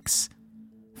cacks,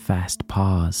 fast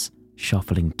paws,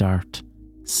 shuffling dirt,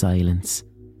 silence,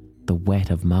 the wet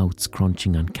of mouths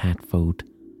crunching on cat food,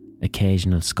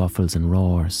 occasional scuffles and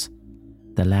roars,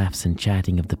 the laughs and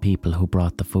chatting of the people who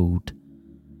brought the food.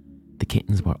 The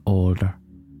kittens were older,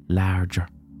 larger,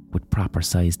 with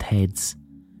proper-sized heads,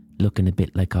 looking a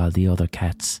bit like all the other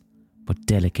cats, but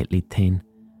delicately thin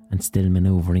and still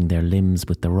manoeuvring their limbs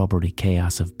with the rubbery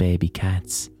chaos of baby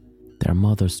cats. Their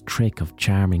mother's trick of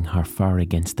charming her fur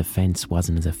against the fence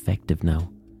wasn't as effective now.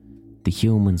 The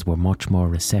humans were much more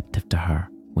receptive to her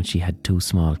when she had 2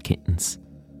 small kittens.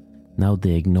 Now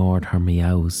they ignored her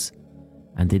meows,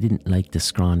 and they didn't like the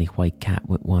scrawny white cat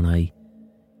with one eye.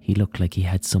 He looked like he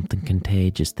had something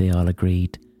contagious, they all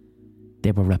agreed.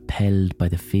 They were repelled by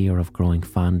the fear of growing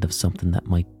fond of something that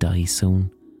might die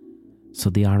soon. So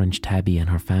the orange tabby and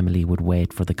her family would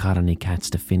wait for the colony cats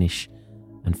to finish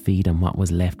and feed on what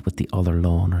was left with the other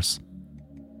loners.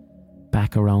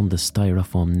 Back around the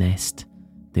styrofoam nest,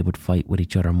 they would fight with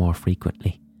each other more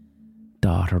frequently.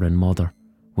 Daughter and mother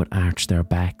would arch their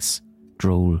backs,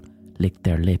 drool, lick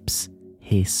their lips,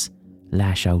 hiss,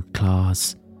 lash out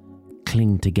claws,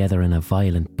 cling together in a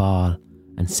violent ball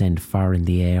and send fur in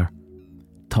the air,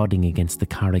 thudding against the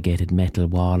corrugated metal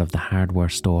wall of the hardware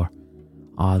store.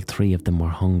 All 3 of them were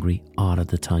hungry all of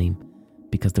the time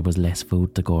because there was less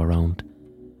food to go around.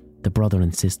 The brother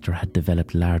and sister had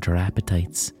developed larger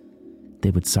appetites. They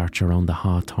would search around the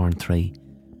hawthorn tree,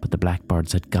 but the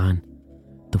blackbirds had gone.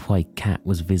 The white cat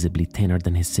was visibly thinner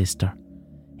than his sister.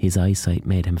 His eyesight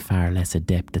made him far less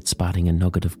adept at spotting a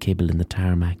nugget of kibble in the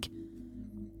tarmac.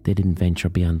 They didn't venture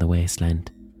beyond the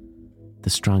wasteland. The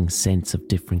strong sense of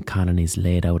different colonies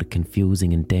laid out a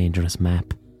confusing and dangerous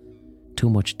map. Too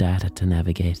much data to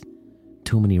navigate,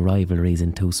 too many rivalries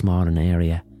in too small an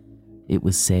area. It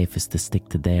was safest to stick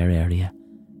to their area,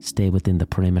 stay within the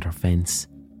perimeter fence.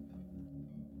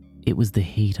 It was the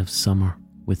heat of summer,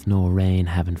 with no rain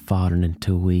having fallen in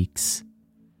 2 weeks.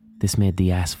 This made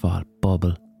the asphalt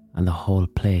bubble and the whole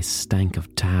place stank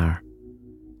of tar.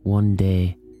 One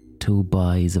day, 2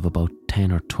 boys of about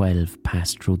 10 or 12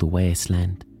 passed through the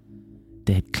wasteland.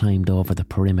 They had climbed over the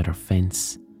perimeter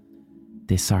fence.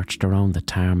 They searched around the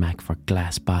tarmac for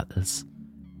glass bottles,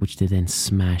 which they then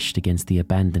smashed against the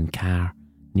abandoned car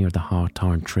near the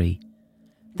hawthorn tree.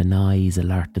 The noise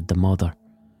alerted the mother,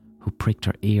 who pricked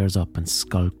her ears up and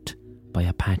skulked by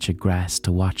a patch of grass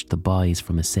to watch the boys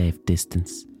from a safe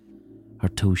distance. Her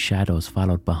 2 shadows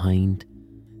followed behind,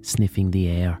 sniffing the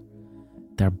air.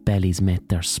 Their bellies met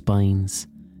their spines.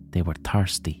 They were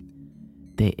thirsty.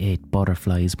 They ate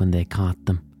butterflies when they caught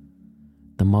them.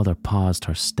 The mother paused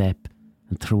her step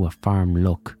and threw a firm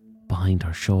look behind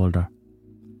her shoulder.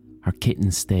 Her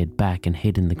kittens stayed back and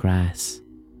hid in the grass.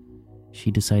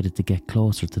 She decided to get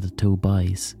closer to the 2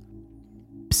 boys.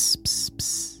 "Psst, psst,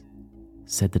 psst,"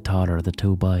 said the taller of the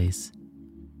 2 boys.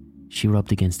 She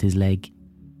rubbed against his leg,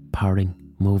 purring,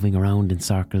 moving around in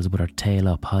circles with her tail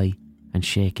up high and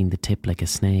shaking the tip like a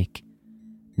snake,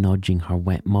 nudging her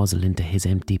wet muzzle into his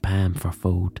empty palm for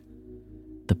food.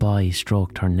 The boy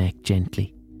stroked her neck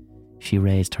gently. She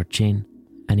raised her chin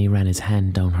and he ran his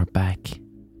hand down her back.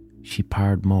 She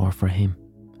purred more for him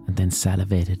and then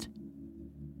salivated.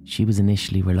 She was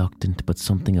initially reluctant, but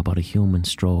something about a human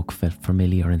stroke felt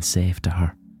familiar and safe to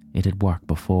her. It had worked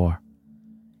before.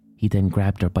 He then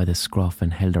grabbed her by the scruff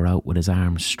and held her out with his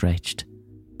arms stretched,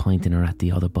 pointing her at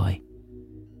the other boy.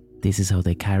 "This is how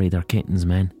they carry their kittens,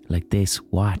 man. Like this,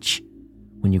 watch.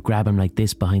 When you grab them like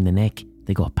this behind the neck,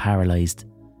 they go paralysed.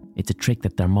 It's a trick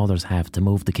that their mothers have to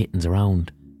move the kittens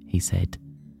around," he said.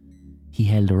 He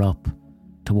held her up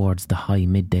towards the high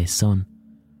midday sun.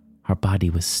 Her body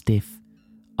was stiff,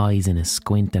 eyes in a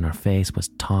squint, and her face was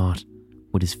taut,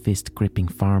 with his fist gripping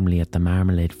firmly at the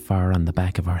marmalade fur on the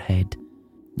back of her head.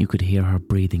 You could hear her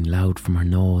breathing loud from her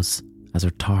nose as her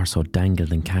torso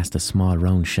dangled and cast a small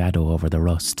round shadow over the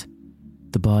rust.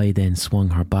 The boy then swung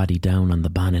her body down on the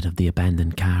bonnet of the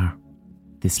abandoned car.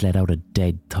 This let out a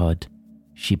dead thud.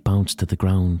 She bounced to the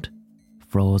ground,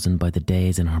 frozen by the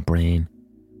daze in her brain.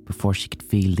 Before she could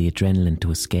feel the adrenaline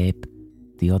to escape,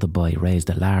 the other boy raised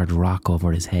a large rock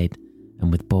over his head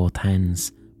and with both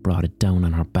hands brought it down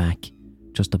on her back,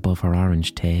 just above her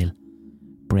orange tail,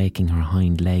 breaking her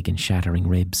hind leg and shattering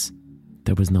ribs.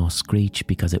 There was no screech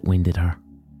because it winded her.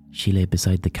 She lay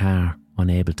beside the car,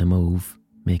 unable to move,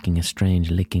 making a strange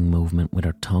licking movement with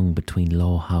her tongue between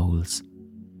low howls.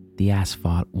 The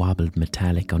asphalt wobbled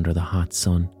metallic under the hot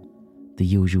sun. The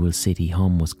usual city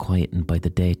hum was quietened by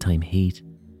the daytime heat.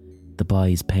 The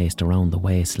boys paced around the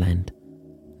wasteland,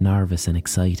 nervous and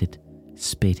excited,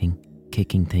 spitting,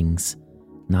 kicking things,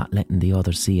 not letting the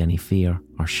others see any fear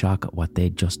or shock at what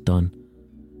they'd just done.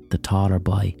 The taller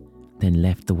boy then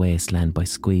left the wasteland by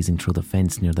squeezing through the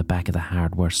fence near the back of the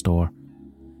hardware store.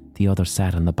 The other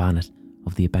sat on the bonnet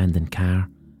of the abandoned car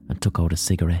and took out a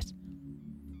cigarette.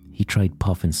 He tried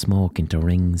puffing smoke into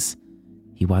rings.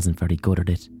 He wasn't very good at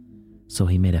it, so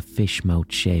he made a fish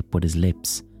mouth shape with his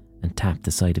lips and tapped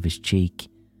the side of his cheek.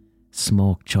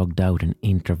 Smoke chugged out in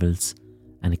intervals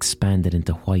and expanded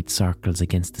into white circles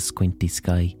against the squinty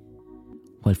sky.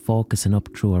 While focusing up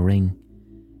through a ring,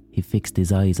 he fixed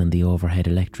his eyes on the overhead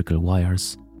electrical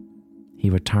wires. He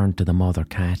returned to the mother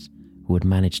cat, who had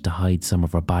managed to hide some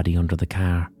of her body under the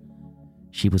car.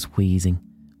 She was wheezing,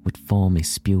 with foamy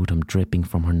sputum dripping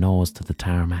from her nose to the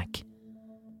tarmac.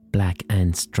 Black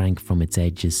ants drank from its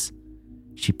edges.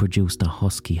 She produced a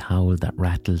husky howl that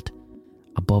rattled,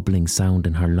 a bubbling sound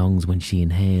in her lungs when she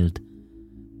inhaled.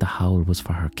 The howl was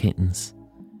for her kittens.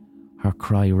 Her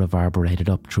cry reverberated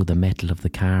up through the metal of the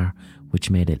car, which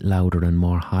made it louder and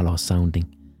more hollow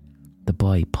sounding. The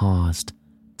boy paused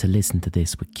to listen to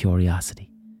this with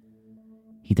curiosity.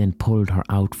 He then pulled her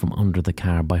out from under the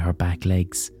car by her back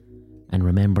legs, and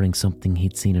remembering something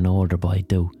he'd seen an older boy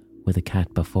do with a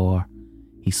cat before,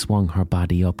 he swung her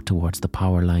body up towards the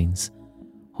power lines,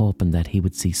 hoping that he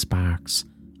would see sparks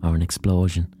or an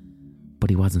explosion, but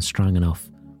he wasn't strong enough.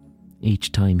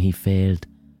 Each time he failed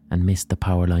and missed the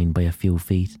power line by a few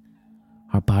feet,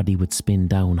 her body would spin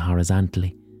down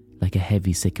horizontally like a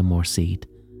heavy sycamore seed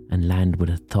and land with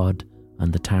a thud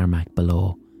on the tarmac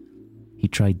below. He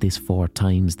tried this 4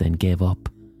 times, then gave up.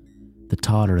 The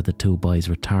taller of the two boys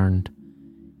returned.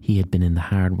 He had been in the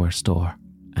hardware store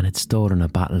and had stolen a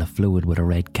bottle of fluid with a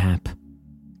red cap.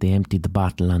 They emptied the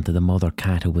bottle onto the mother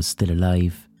cat, who was still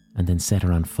alive, and then set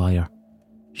her on fire.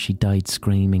 She died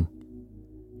screaming.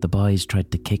 The boys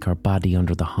tried to kick her body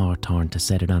under the hawthorn to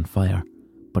set it on fire,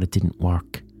 but it didn't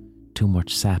work. Too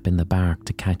much sap in the bark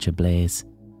to catch a blaze.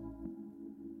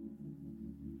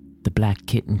 The black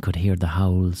kitten could hear the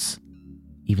howls.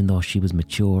 Even though she was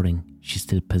maturing, she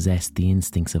still possessed the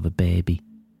instincts of a baby.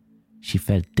 She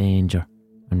felt danger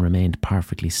and remained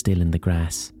perfectly still in the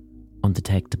grass,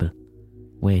 undetectable,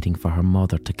 waiting for her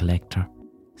mother to collect her,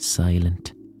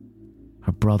 silent.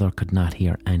 Her brother could not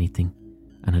hear anything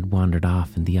and had wandered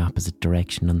off in the opposite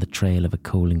direction on the trail of a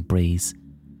cooling breeze.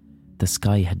 The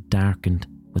sky had darkened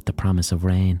with the promise of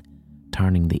rain,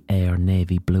 turning the air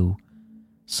navy blue.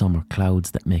 Summer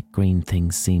clouds that make green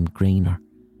things seem greener.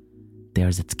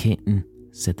 "There's its kitten,"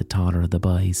 said the taller of the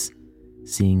boys,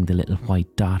 seeing the little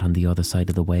white dot on the other side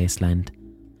of the wasteland.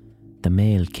 The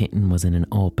male kitten was in an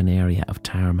open area of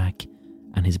tarmac,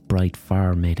 and his bright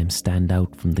fur made him stand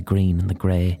out from the green and the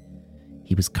grey.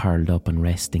 He was curled up and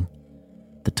resting.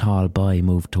 The tall boy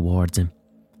moved towards him.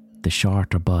 The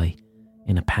shorter boy,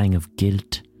 in a pang of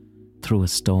guilt, threw a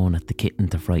stone at the kitten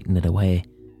to frighten it away.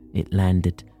 It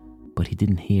landed, but he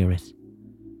didn't hear it.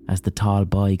 As the tall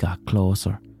boy got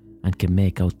closer and could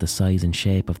make out the size and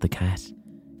shape of the cat,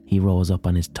 he rose up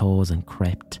on his toes and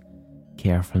crept,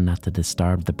 careful not to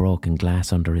disturb the broken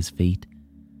glass under his feet.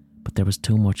 But there was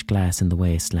too much glass in the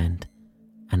wasteland,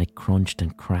 and it crunched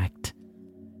and cracked.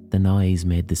 The noise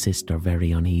made the sister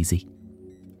very uneasy.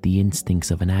 The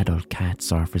instincts of an adult cat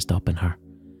surfaced up in her,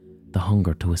 the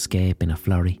hunger to escape in a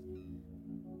flurry.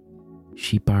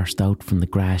 She burst out from the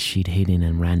grass she'd hid in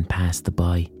and ran past the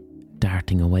boy,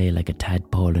 darting away like a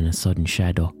tadpole in a sudden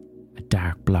shadow, a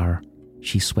dark blur.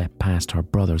 She swept past her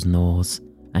brother's nose,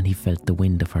 and he felt the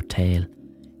wind of her tail.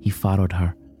 He followed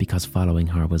her because following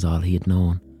her was all he had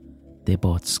known. They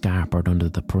both scarpered under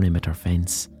the perimeter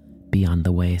fence, beyond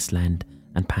the wasteland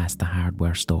and past the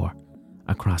hardware store,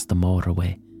 across the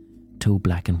motorway, 2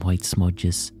 black and white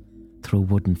smudges, through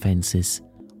wooden fences,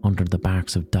 under the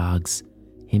barks of dogs,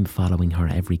 him following her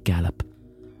every gallop,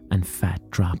 and fat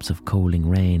drops of cooling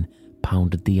rain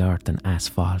pounded the earth and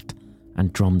asphalt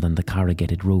and drummed on the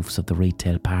corrugated roofs of the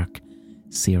retail park,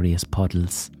 serious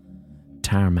puddles.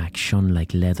 Tarmac shone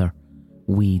like leather,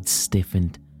 weeds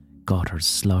stiffened, gutters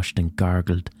sloshed and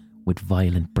gurgled with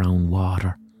violent brown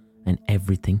water, and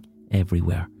everything,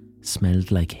 everywhere,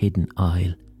 smelled like hidden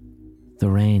oil. The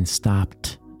rain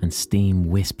stopped and steam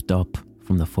wisped up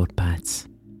from the footpaths.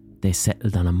 They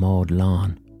settled on a mowed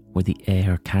lawn where the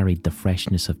air carried the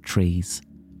freshness of trees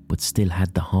but still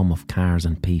had the hum of cars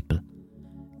and people.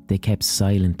 They kept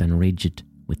silent and rigid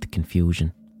with the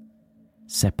confusion.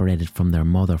 Separated from their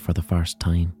mother for the first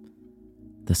time,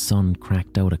 the sun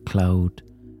cracked out a cloud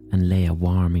and lay a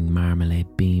warming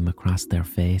marmalade beam across their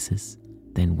faces,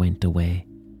 then went away.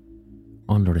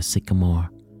 Under a sycamore,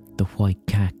 the white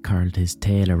cat curled his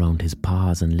tail around his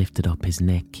paws and lifted up his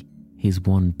neck, his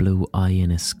one blue eye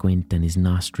in a squint and his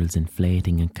nostrils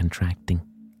inflating and contracting.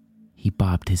 He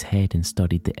bobbed his head and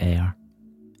studied the air.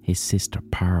 His sister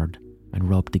purred and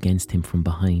rubbed against him from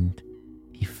behind.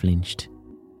 He flinched.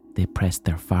 They pressed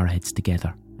their foreheads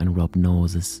together and rubbed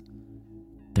noses.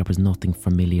 There was nothing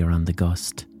familiar on the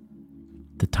gust.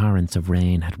 The torrents of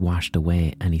rain had washed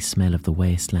away any smell of the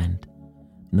wasteland.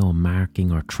 No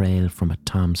marking or trail from a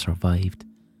tom survived.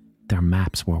 Their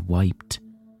maps were wiped.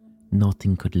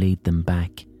 Nothing could lead them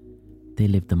back. They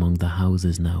lived among the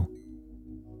houses now.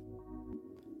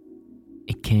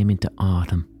 It came into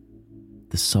autumn.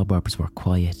 The suburbs were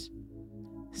quiet.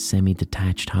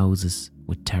 Semi-detached houses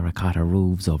with terracotta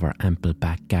roofs over ample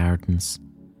back gardens,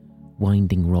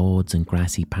 winding roads and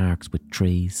grassy parks with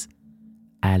trees,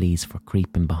 alleys for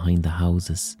creeping behind the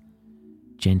houses,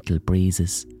 gentle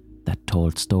breezes that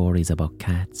told stories about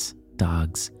cats,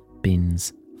 dogs,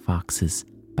 bins, foxes,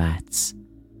 bats,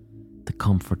 the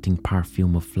comforting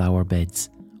perfume of flower beds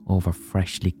over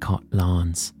freshly cut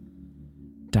lawns,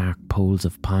 dark pools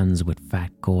of ponds with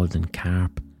fat golden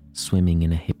carp swimming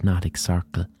in a hypnotic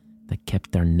circle that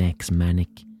kept their necks manic,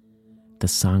 the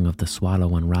song of the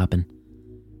swallow and robin.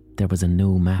 There was a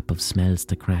new map of smells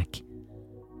to crack.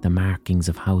 The markings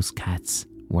of house cats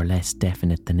were less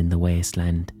definite than in the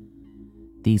wasteland.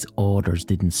 These odours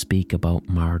didn't speak about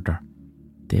murder.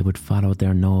 They would follow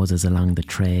their noses along the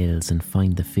trails and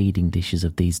find the feeding dishes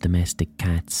of these domestic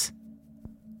cats.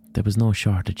 There was no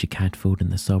shortage of cat food in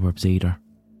the suburbs either,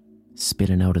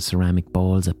 spilling out of ceramic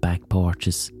bowls at back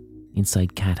porches,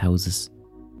 inside cat houses,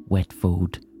 wet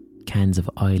food, cans of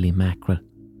oily mackerel.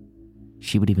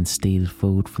 She would even steal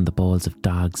food from the bowls of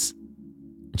dogs,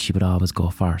 and she would always go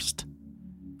first,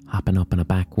 hopping up on a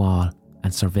back wall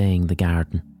and surveying the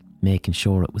garden, making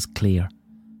sure it was clear.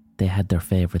 They had their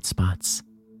favourite spots.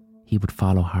 He would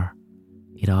follow her.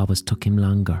 It always took him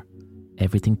longer.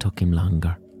 Everything took him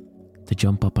longer. To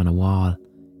jump up on a wall,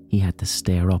 he had to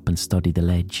stare up and study the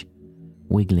ledge,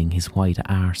 wiggling his white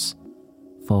arse,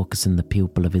 focusing the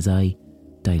pupil of his eye,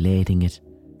 dilating it,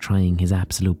 trying his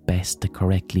absolute best to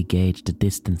correctly gauge the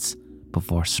distance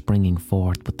before springing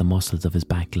forth with the muscles of his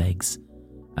back legs.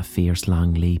 A fierce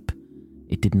long leap.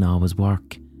 It didn't always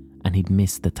work, and he'd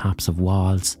miss the tops of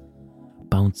walls,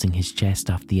 bouncing his chest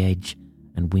off the edge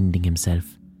and winding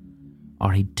himself.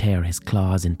 Or he'd tear his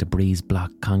claws into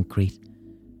breeze-blocked concrete,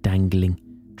 dangling,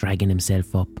 dragging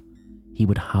himself up. He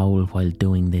would howl while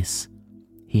doing this.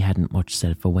 He hadn't much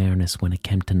self-awareness when it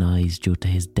came to noise due to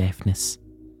his deafness.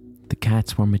 The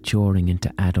cats were maturing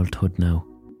into adulthood now,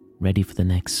 ready for the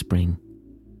next spring.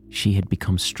 She had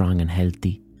become strong and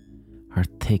healthy. Her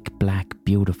thick, black,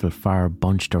 beautiful fur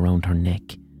bunched around her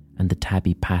neck, and the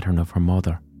tabby pattern of her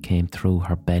mother came through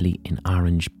her belly in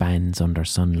orange bands under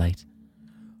sunlight.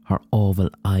 Her oval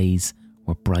eyes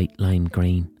were bright lime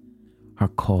green, her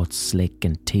coat slick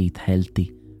and teeth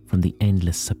healthy from the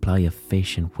endless supply of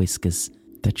fish and whiskas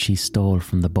that she stole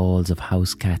from the bowls of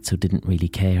house cats who didn't really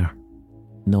care.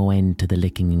 No end to the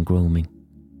licking and grooming,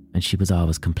 and she was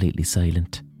always completely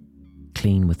silent,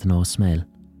 clean with no smell,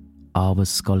 always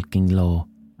skulking low,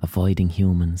 avoiding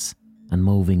humans, and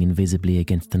moving invisibly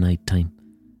against the night time.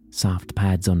 Soft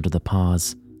pads under the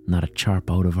paws, not a chirp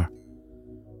out of her.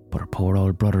 But her poor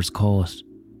old brother's coat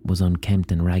was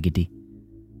unkempt and raggedy,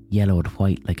 yellowed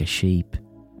white like a sheep,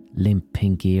 limp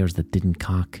pink ears that didn't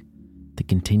cock. The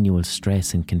continual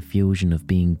stress and confusion of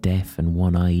being deaf and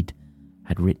one-eyed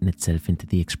had written itself into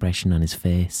the expression on his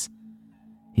face.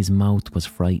 His mouth was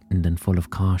frightened and full of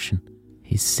caution.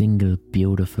 His single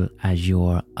beautiful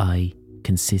azure eye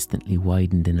consistently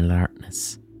widened in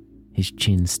alertness. His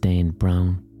chin stained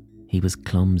brown. He was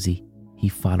clumsy. He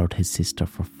followed his sister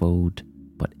for food,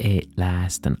 but ate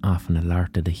last and often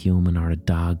alerted a human or a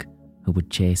dog who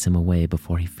would chase him away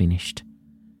before he finished.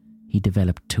 He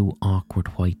developed 2 awkward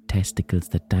white testicles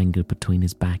that dangled between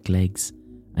his back legs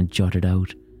and jutted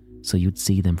out so you'd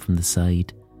see them from the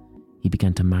side. He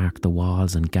began to mark the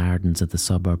walls and gardens of the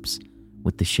suburbs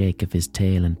with the shake of his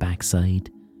tail and backside,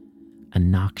 a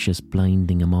noxious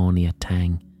blinding ammonia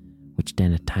tang which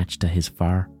then attached to his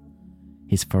fur.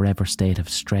 His forever state of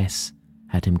stress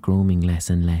had him grooming less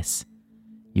and less.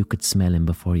 You could smell him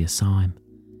before you saw him.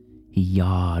 He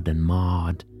yawed and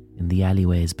mawed in the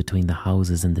alleyways between the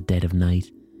houses in the dead of night,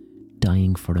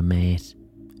 dying for a mate.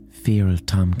 Feral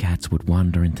tomcats would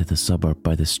wander into the suburb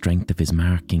by the strength of his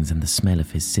markings and the smell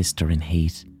of his sister in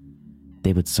heat.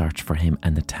 They would search for him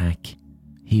and attack.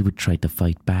 He would try to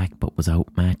fight back but was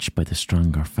outmatched by the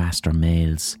stronger, faster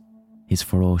males. His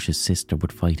ferocious sister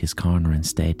would fight his corner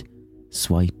instead,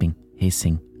 swiping,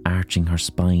 hissing, arching her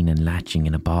spine and latching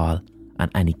in a ball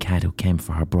on any cat who came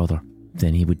for her brother.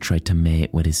 Then he would try to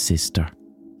mate with his sister.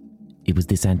 It was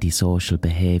this antisocial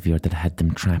behaviour that had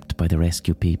them trapped by the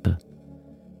rescue people.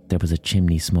 There was a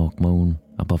chimney smoke moon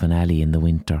above an alley in the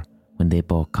winter when they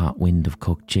both caught wind of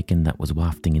cooked chicken that was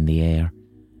wafting in the air.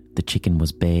 The chicken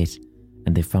was bait,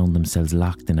 and they found themselves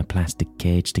locked in a plastic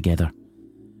cage together,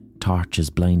 torches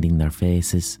blinding their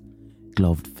faces,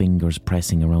 gloved fingers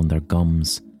pressing around their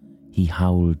gums. He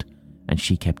howled, and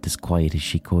she kept as quiet as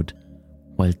she could,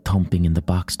 while thumping in the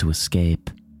box to escape,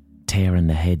 tearing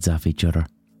the heads off each other.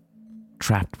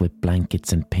 Trapped with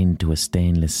blankets and pinned to a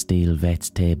stainless steel vet's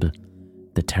table,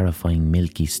 the terrifying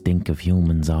milky stink of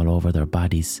humans all over their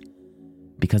bodies.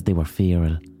 Because they were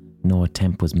feral, no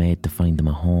attempt was made to find them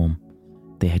a home.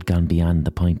 They had gone beyond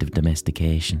the point of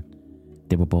domestication.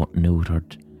 They were both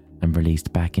neutered and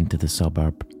released back into the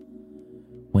suburb.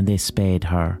 When they spayed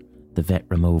her, the vet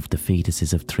removed the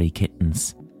fetuses of 3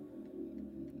 kittens.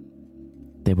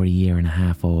 They were 1.5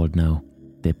 years old now.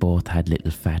 They both had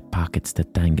little fat pockets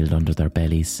that dangled under their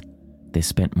bellies. They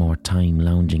spent more time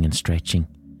lounging and stretching.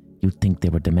 You'd think they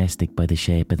were domestic by the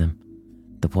shape of them.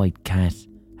 The white cat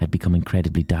had become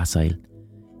incredibly docile.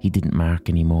 He didn't mark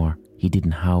anymore. He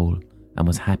didn't howl and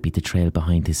was happy to trail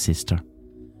behind his sister.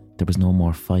 There was no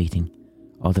more fighting,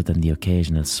 other than the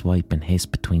occasional swipe and hiss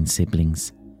between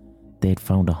siblings. They had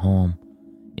found a home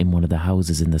in one of the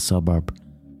houses in the suburb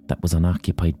that was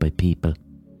unoccupied by people.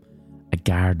 A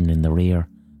garden in the rear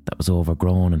that was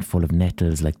overgrown and full of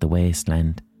nettles like the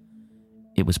wasteland.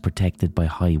 It was protected by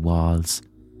high walls.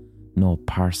 No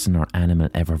person or animal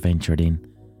ever ventured in,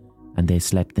 and they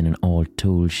slept in an old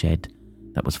tool shed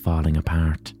that was falling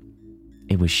apart.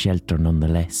 It was shelter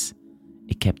nonetheless.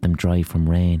 It kept them dry from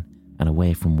rain and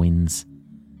away from winds.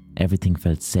 Everything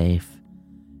felt safe.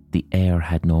 The air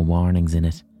had no warnings in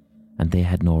it, and they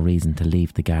had no reason to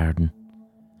leave the garden.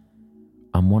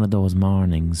 On one of those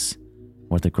mornings,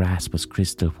 where the grass was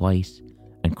crystal white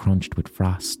and crunched with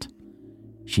frost,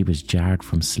 she was jarred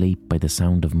from sleep by the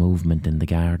sound of movement in the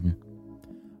garden.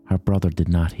 Her brother did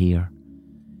not hear.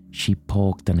 She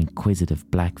poked an inquisitive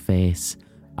black face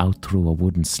out through a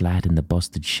wooden slat in the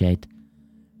busted shed,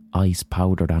 eyes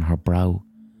powdered on her brow,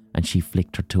 and she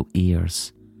flicked her 2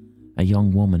 ears. A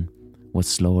young woman was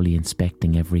slowly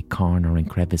inspecting every corner and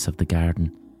crevice of the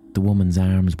garden. The woman's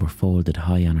arms were folded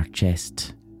high on her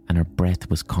chest, and her breath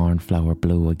was cornflower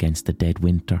blue against the dead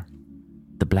winter.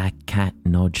 The black cat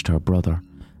nudged her brother,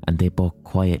 and they both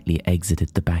quietly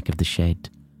exited the back of the shed.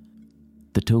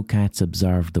 The 2 cats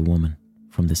observed the woman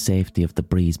from the safety of the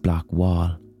breeze block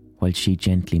wall, while she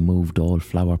gently moved old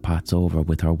flower pots over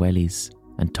with her wellies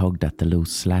and tugged at the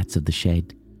loose slats of the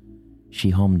shed.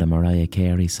 She hummed a Mariah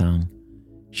Carey song.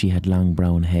 She had long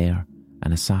brown hair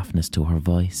and a softness to her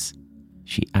voice.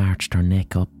 She arched her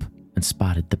neck up and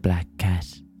spotted the black cat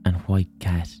and white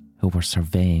cat who were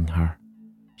surveying her.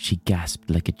 She gasped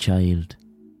like a child,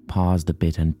 paused a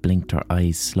bit and blinked her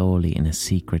eyes slowly in a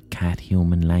secret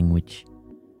cat-human language.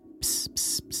 "Psst,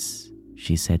 psst, psst,"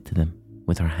 she said to them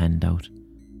with her hand out,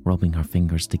 rubbing her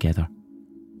fingers together.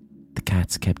 The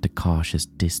cats kept a cautious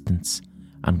distance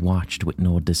and watched with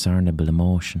no discernible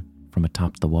emotion from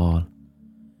atop the wall.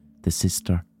 The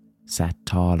sister sat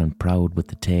tall and proud with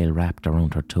the tail wrapped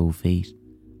around her 2 feet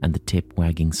and the tip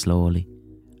wagging slowly,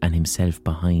 and himself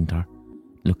behind her,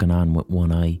 looking on with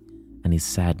one eye and his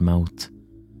sad mouth,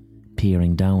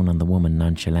 peering down on the woman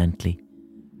nonchalantly,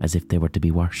 as if they were to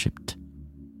be worshipped.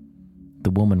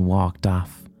 The woman walked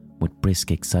off with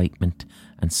brisk excitement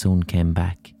and soon came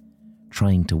back,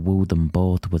 trying to woo them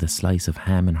both with a slice of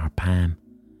ham in her palm,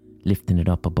 lifting it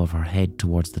up above her head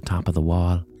towards the top of the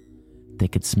wall. They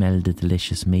could smell the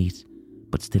delicious meat,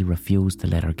 but still refused to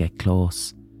let her get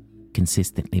close,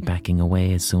 consistently backing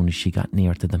away as soon as she got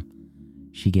near to them.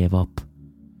 She gave up.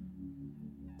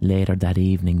 Later that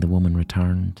evening the woman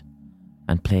returned,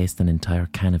 and placed an entire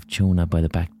can of tuna by the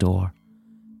back door.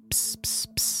 Psst, psst,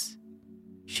 psst,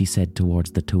 she said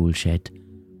towards the tool shed.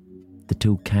 The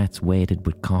two cats waited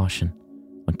with caution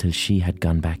until she had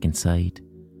gone back inside,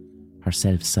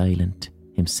 herself silent,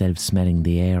 himself smelling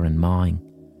the air and mawing,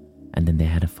 and then they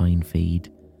had a fine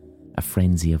feed, a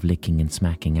frenzy of licking and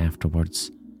smacking afterwards,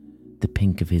 the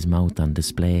pink of his mouth on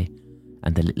display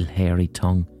and the little hairy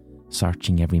tongue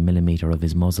searching every millimetre of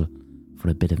his muzzle for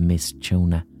a bit of missed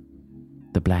tuna.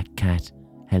 The black cat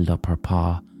held up her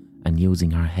paw and,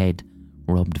 using her head,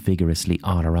 rubbed vigorously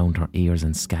all around her ears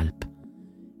and scalp,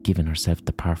 giving herself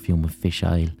the perfume of fish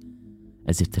oil,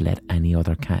 as if to let any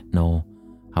other cat know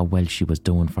how well she was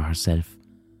doing for herself.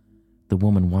 The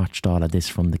woman watched all of this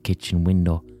from the kitchen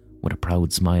window with a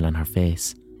proud smile on her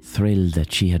face, thrilled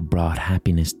that she had brought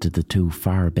happiness to the two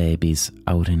fur babies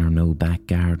out in her new back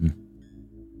garden.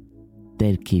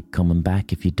 "They'll keep coming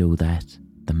back if you do that,"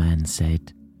 the man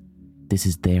said. "This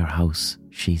is their house,"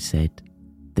 she said.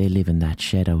 "They live in that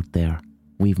shed out there.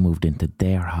 We've moved into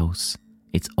their house.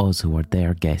 It's us who are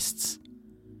their guests."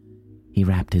 He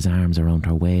wrapped his arms around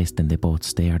her waist and they both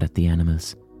stared at the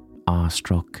animals,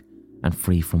 awestruck and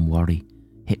free from worry,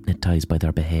 hypnotised by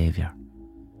their behaviour.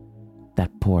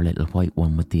 "That poor little white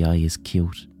one with the eye is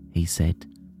cute," he said.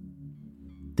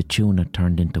 The tuna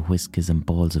turned into whiskers and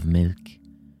bowls of milk.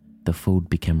 The food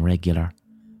became regular,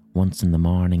 once in the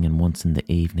morning and once in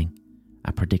the evening,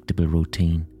 a predictable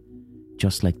routine,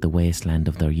 just like the wasteland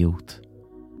of their youth.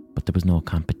 But there was no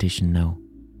competition now.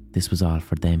 This was all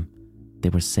for them. They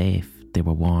were safe, they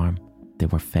were warm, they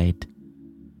were fed.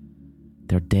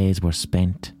 Their days were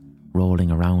spent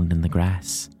rolling around in the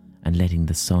grass and letting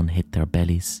the sun hit their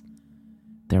bellies.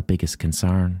 Their biggest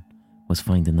concern was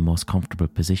finding the most comfortable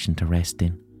position to rest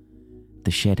in.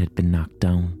 The shed had been knocked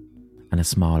down and a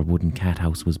small wooden cat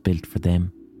house was built for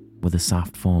them with a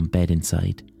soft foam bed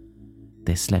inside.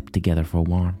 They slept together for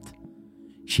warmth.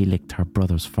 She licked her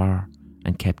brother's fur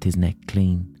and kept his neck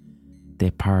clean.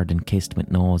 They purred and kissed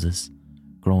with noses,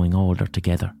 growing older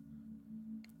together.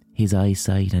 His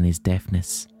eyesight and his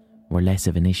deafness were less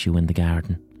of an issue in the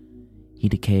garden.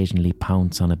 He'd occasionally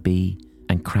pounce on a bee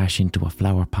and crash into a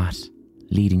flower pot,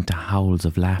 leading to howls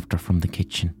of laughter from the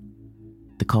kitchen.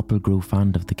 The couple grew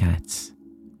fond of the cats,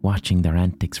 watching their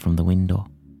antics from the window,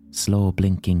 slow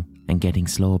blinking and getting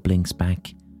slow blinks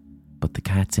back. But the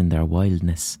cats in their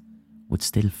wildness would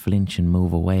still flinch and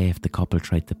move away if the couple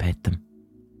tried to pet them.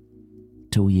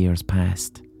 2 years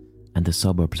passed and the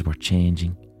suburbs were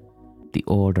changing. The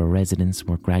older residents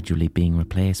were gradually being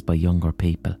replaced by younger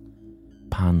people.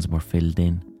 Ponds were filled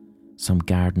in. Some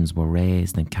gardens were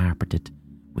raised and carpeted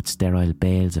with sterile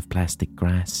bales of plastic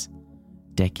grass.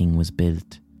 Decking was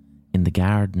built. In the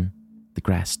garden, the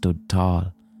grass stood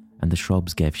tall and the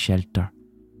shrubs gave shelter.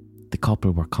 The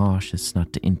couple were cautious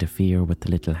not to interfere with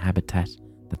the little habitat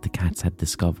that the cats had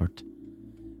discovered.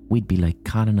 "We'd be like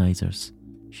colonisers,"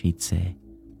 she'd say.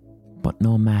 But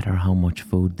no matter how much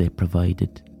food they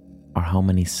provided or how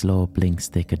many slow blinks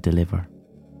they could deliver,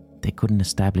 they couldn't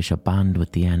establish a bond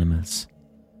with the animals.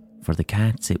 For the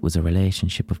cats, it was a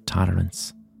relationship of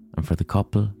tolerance, and for the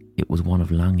couple, it was one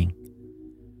of longing.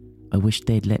 "I wish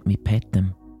they'd let me pet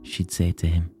them," she'd say to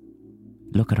him.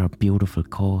 "Look at her beautiful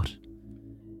coat.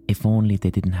 If only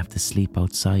they didn't have to sleep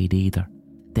outside either.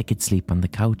 They could sleep on the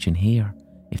couch in here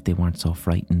if they weren't so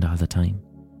frightened all the time."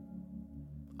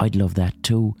 "I'd love that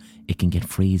too. It can get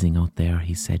freezing out there,"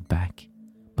 he said back.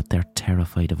 "But they're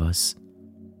terrified of us."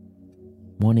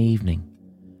 One evening,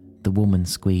 the woman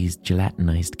squeezed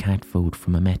gelatinized cat food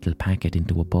from a metal packet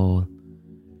into a bowl.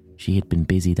 She had been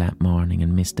busy that morning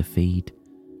and missed a feed.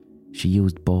 She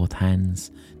used both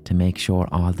hands to make sure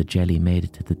all the jelly made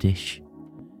it to the dish.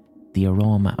 The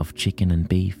aroma of chicken and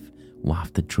beef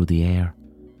wafted through the air.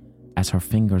 As her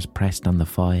fingers pressed on the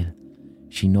foil,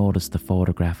 she noticed the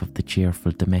photograph of the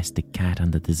cheerful domestic cat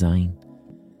on the design.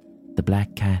 The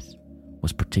black cat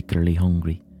was particularly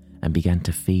hungry and began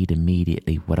to feed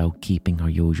immediately without keeping her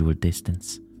usual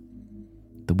distance.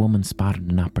 The woman spotted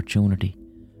an opportunity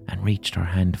and reached her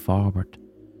hand forward.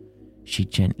 She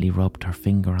gently rubbed her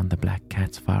finger on the black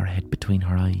cat's forehead between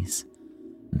her eyes.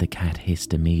 The cat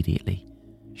hissed immediately.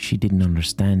 She didn't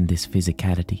understand this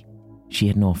physicality. She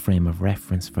had no frame of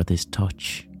reference for this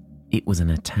touch. It was an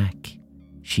attack.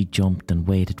 She jumped and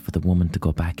waited for the woman to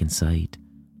go back inside.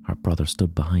 Her brother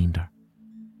stood behind her.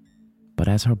 But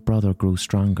as her brother grew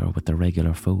stronger with the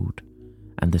regular food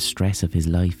and the stress of his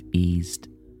life eased,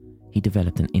 he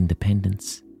developed an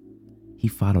independence. He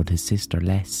followed his sister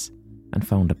less and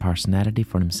found a personality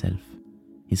for himself.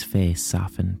 His face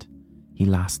softened. He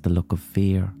lost the look of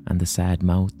fear and the sad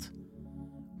mouth.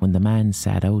 When the man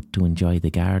sat out to enjoy the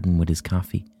garden with his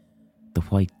coffee, the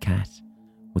white cat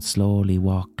would slowly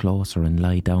walk closer and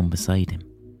lie down beside him.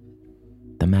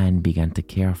 The man began to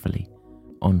carefully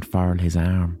unfurl his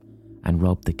arm and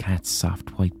rub the cat's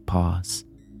soft white paws,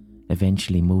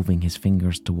 eventually moving his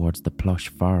fingers towards the plush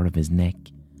fur of his neck.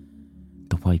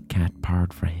 The white cat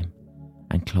purred for him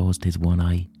and closed his one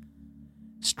eye,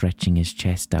 stretching his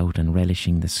chest out and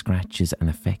relishing the scratches and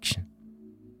affection.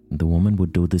 The woman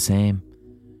would do the same,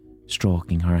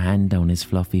 stroking her hand down his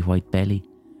fluffy white belly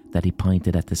that he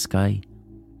pointed at the sky.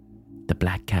 The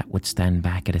black cat would stand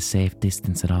back at a safe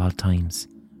distance at all times,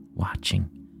 watching,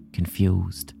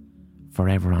 confused,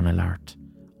 forever on alert,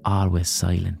 always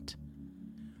silent.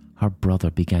 Her brother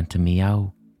began to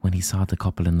meow when he saw the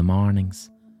couple in the mornings,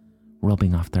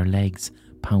 rubbing off their legs,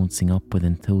 pouncing up with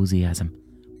enthusiasm,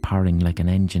 purring like an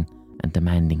engine and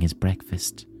demanding his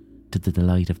breakfast, to the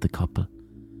delight of the couple,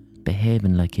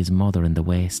 behaving like his mother in the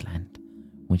wasteland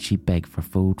when she begged for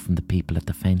food from the people at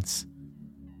the fence.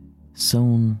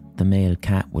 Soon the male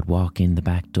cat would walk in the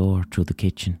back door through the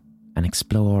kitchen and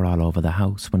explore all over the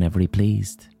house whenever he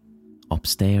pleased,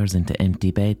 upstairs into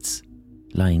empty beds,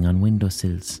 lying on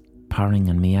windowsills, purring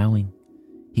and meowing.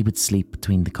 He would sleep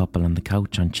between the couple on the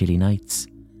couch on chilly nights,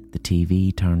 the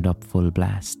TV turned up full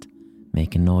blast,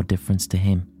 making no difference to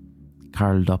him,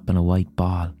 curled up in a white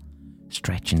ball,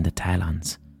 stretching the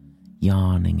talons,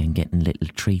 yawning and getting little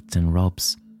treats and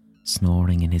rubs,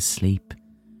 snoring in his sleep,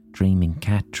 dreaming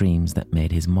cat dreams that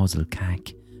made his muzzle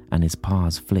cack and his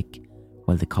paws flick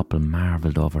while the couple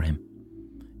marvelled over him.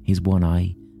 His one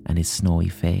eye and his snowy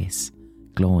face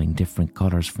glowing different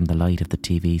colours from the light of the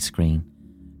TV screen,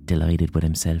 delighted with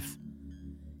himself.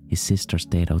 His sister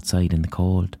stayed outside in the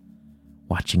cold,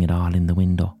 watching it all in the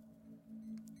window.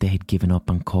 They had given up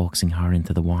on coaxing her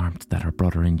into the warmth that her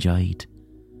brother enjoyed.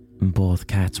 And both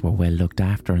cats were well looked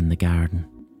after in the garden,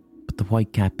 but the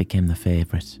white cat became the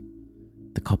favourite.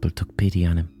 The couple took pity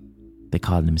on him. They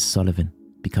called him Sullivan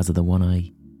because of the one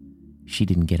eye. She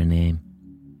didn't get a name.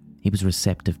 He was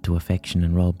receptive to affection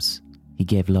and rubs. He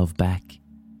gave love back.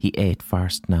 He ate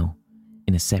first now,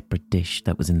 in a separate dish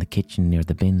that was in the kitchen near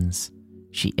the bins.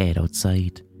 She ate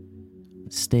outside.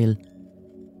 Still,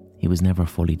 he was never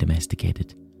fully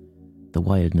domesticated. The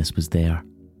wildness was there,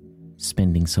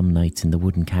 spending some nights in the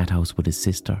wooden cat house with his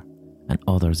sister and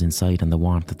others inside on the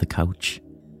warmth of the couch.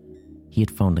 He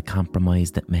had found a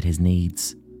compromise that met his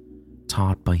needs,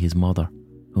 taught by his mother,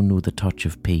 who knew the touch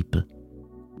of people.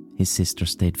 His sister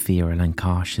stayed feral and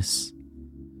cautious.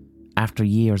 After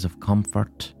years of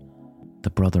comfort, the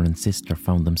brother and sister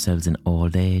found themselves in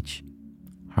old age.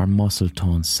 Her muscle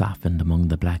tones softened among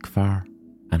the black fur,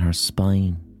 and her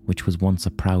spine, which was once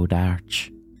a proud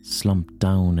arch, slumped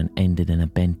down and ended in a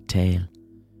bent tail.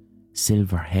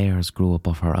 Silver hairs grew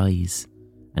above her eyes,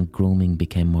 and grooming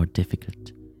became more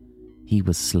difficult. He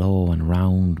was slow and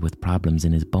round with problems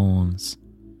in his bones.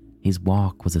 His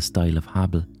walk was a style of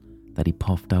hobble that he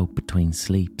puffed out between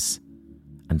sleeps,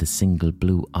 and the single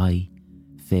blue eye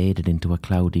faded into a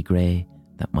cloudy grey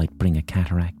that might bring a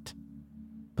cataract.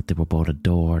 But they were both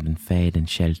adored and fed and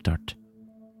sheltered.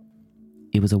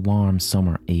 It was a warm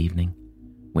summer evening,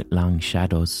 with long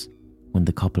shadows, when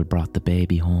the couple brought the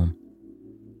baby home.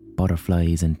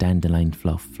 Butterflies and dandelion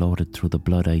fluff floated through the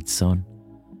blood-eyed sun,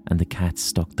 and the cats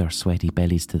stuck their sweaty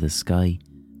bellies to the sky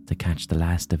to catch the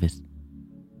last of it.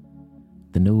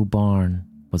 The newborn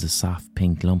was a soft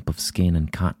pink lump of skin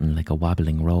and cotton like a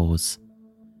wobbling rose,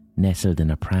 nestled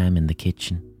in a pram in the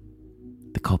kitchen.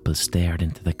 The couple stared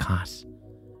into the cot,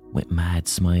 with mad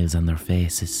smiles on their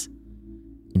faces,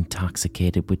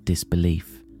 intoxicated with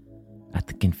disbelief at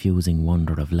the confusing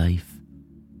wonder of life.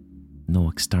 No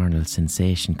external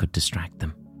sensation could distract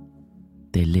them.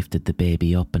 They lifted the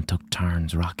baby up and took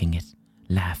turns rocking it,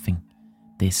 laughing.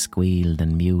 They squealed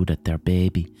and mewed at their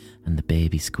baby, and the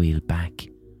baby squealed back.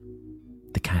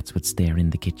 The cats would stare in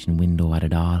the kitchen window at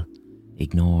it all,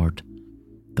 ignored.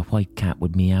 The white cat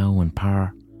would meow and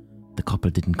purr. The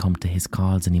couple didn't come to his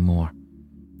calls anymore.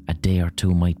 A day or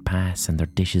two might pass and their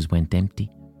dishes went empty.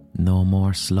 No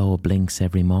more slow blinks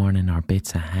every morning or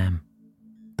bits of ham.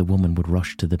 The woman would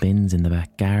rush to the bins in the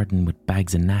back garden with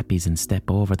bags and nappies and step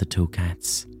over the two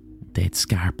cats. They'd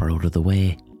scarp her out of the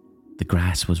way. The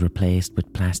grass was replaced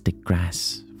with plastic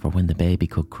grass for when the baby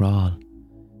could crawl.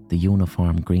 The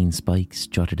uniform green spikes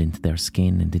jutted into their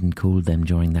skin and didn't cool them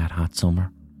during that hot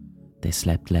summer. They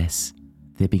slept less.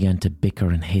 They began to bicker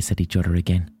and hiss at each other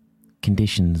again.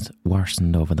 Conditions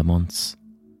worsened over the months.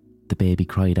 The baby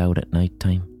cried out at night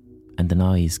time, and the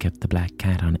noise kept the black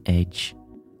cat on edge.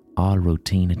 All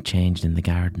routine had changed in the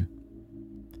garden.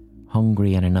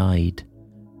 Hungry and annoyed,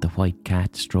 the white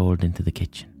cat strolled into the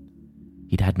kitchen.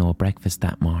 He'd had no breakfast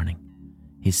that morning,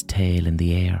 his tail in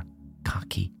the air,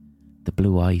 cocky, the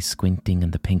blue eyes squinting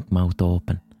and the pink mouth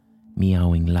open,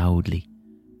 meowing loudly,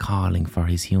 calling for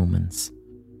his humans.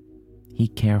 He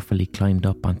carefully climbed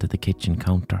up onto the kitchen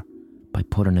counter by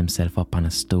putting himself up on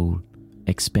a stool,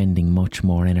 expending much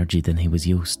more energy than he was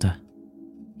used to.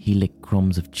 He licked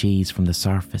crumbs of cheese from the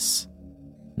surface.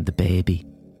 The baby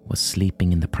was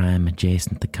sleeping in the pram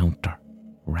adjacent the counter,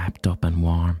 wrapped up and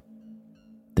warm.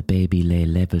 The baby lay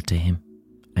level to him,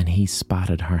 and he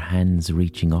spotted her hands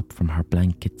reaching up from her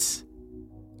blankets.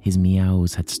 His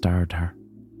meows had stirred her.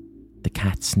 The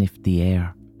cat sniffed the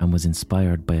air and was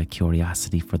inspired by a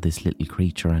curiosity for this little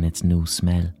creature and its new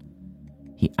smell.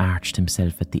 He arched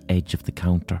himself at the edge of the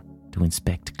counter to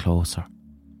inspect closer.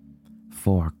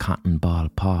 4 cotton ball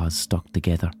paws stuck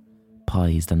together,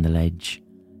 poised on the ledge,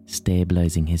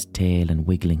 stabilising his tail and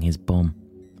wiggling his bum,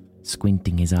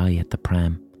 squinting his eye at the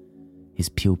pram, his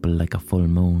pupil like a full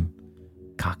moon,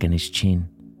 cocking his chin,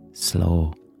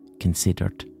 slow,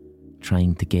 considered,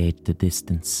 trying to gauge the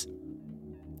distance.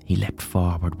 He leapt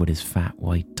forward with his fat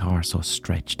white torso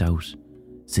stretched out,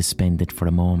 suspended for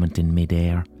a moment in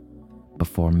mid-air,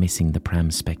 before missing the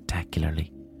pram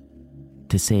spectacularly.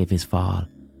 To save his fall,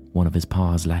 one of his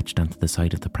paws latched onto the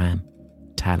side of the pram,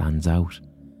 talons out.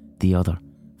 The other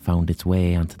found its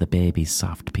way onto the baby's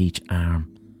soft peach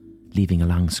arm, leaving a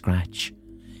long scratch.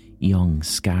 Young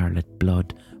scarlet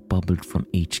blood bubbled from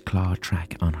each claw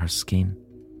track on her skin.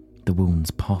 The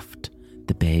wounds puffed.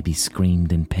 The baby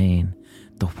screamed in pain.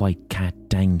 The white cat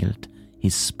dangled,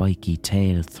 his spiky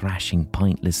tail thrashing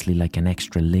pointlessly like an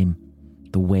extra limb.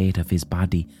 The weight of his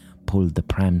body pulled the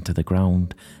pram to the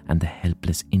ground, and the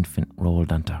helpless infant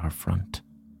rolled onto her front.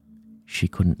 She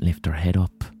couldn't lift her head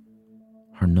up.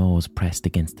 Her nose pressed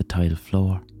against the tile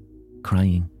floor,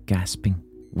 crying, gasping,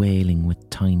 wailing with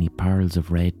tiny pearls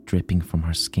of red dripping from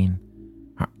her skin.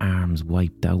 Her arms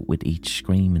wiped out with each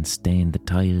scream and stained the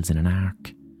tiles in an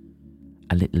arc.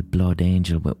 A little blood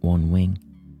angel with one wing,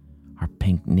 her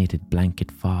pink knitted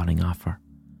blanket falling off her,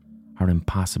 her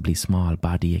impossibly small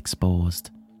body exposed.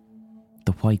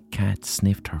 The white cat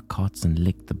sniffed her cuts and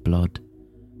licked the blood.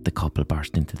 The couple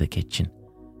burst into the kitchen.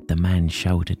 The man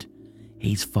shouted,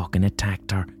 "He's fucking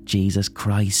attacked her, Jesus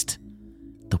Christ!"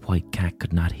 The white cat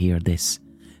could not hear this.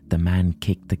 The man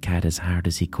kicked the cat as hard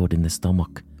as he could in the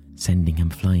stomach, sending him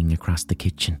flying across the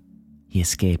kitchen. He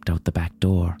escaped out the back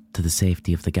door to the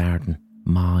safety of the garden,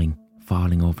 mawing,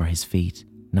 falling over his feet,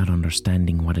 not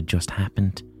understanding what had just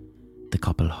happened. The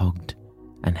couple hugged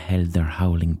and held their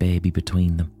howling baby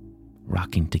between them,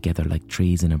 rocking together like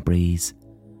trees in a breeze.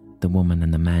 The woman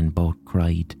and the man both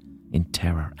cried in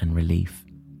terror and relief.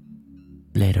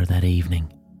 Later that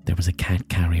evening, there was a cat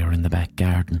carrier in the back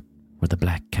garden where the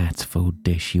black cat's food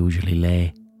dish usually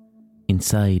lay.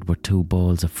 Inside were 2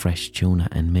 bowls of fresh tuna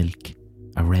and milk,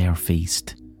 a rare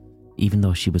feast. Even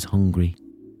though she was hungry,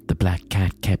 the black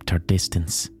cat kept her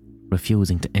distance,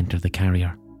 refusing to enter the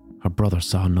carrier. Her brother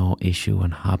saw no issue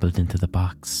and hobbled into the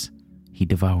box. He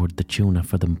devoured the tuna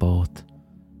for them both.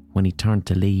 When he turned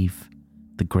to leave,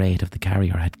 the grate of the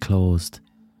carrier had closed.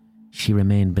 She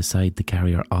remained beside the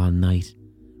carrier all night,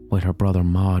 while her brother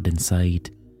mawed inside,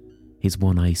 his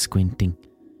one eye squinting.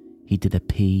 He did a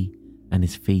pee, and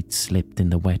his feet slipped in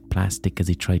the wet plastic as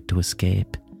he tried to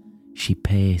escape. She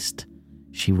paced.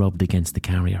 She rubbed against the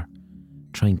carrier,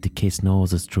 trying to kiss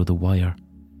noses through the wire.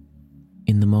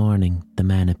 In the morning, the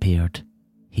man appeared.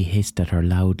 He hissed at her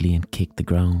loudly and kicked the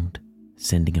ground,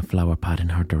 sending a flower pot in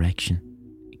her direction.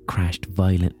 It crashed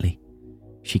violently.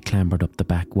 She clambered up the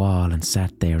back wall and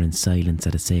sat there in silence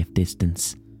at a safe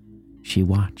distance. She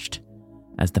watched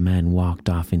as the man walked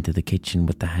off into the kitchen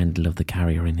with the handle of the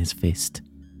carrier in his fist.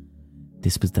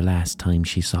 This was the last time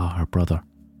she saw her brother.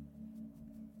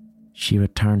 She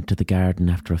returned to the garden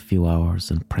after a few hours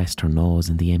and pressed her nose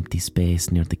in the empty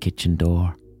space near the kitchen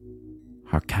door.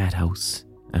 Her cat house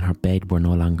and her bed were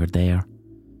no longer there,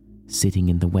 sitting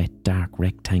in the wet, dark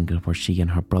rectangle where she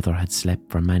and her brother had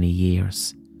slept for many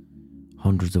years.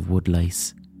 Hundreds of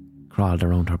woodlice crawled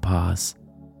around her paws.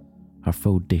 Her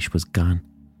food dish was gone.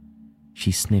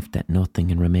 She sniffed at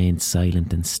nothing and remained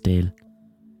silent and still,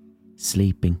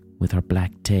 sleeping with her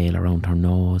black tail around her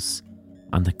nose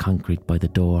on the concrete by the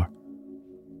door.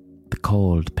 The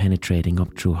cold penetrating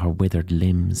up through her withered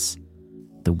limbs,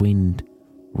 the wind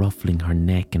ruffling her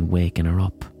neck and waking her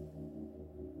up.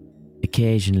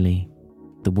 Occasionally,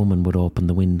 the woman would open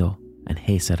the window and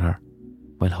hiss at her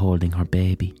while holding her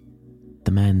baby.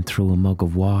 The man threw a mug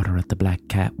of water at the black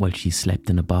cat while she slept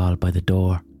in a ball by the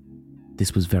door.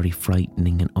 This was very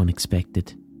frightening and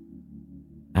unexpected.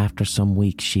 After some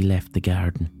weeks, she left the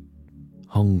garden,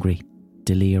 hungry,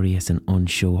 delirious and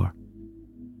unsure.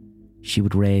 She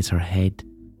would raise her head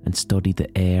and study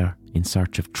the air in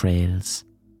search of trails,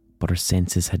 but her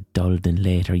senses had dulled in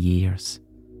later years.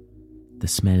 The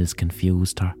smells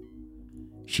confused her.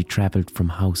 She travelled from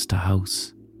house to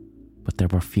house, but there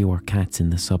were fewer cats in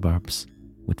the suburbs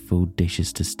with food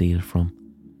dishes to steal from.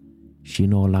 She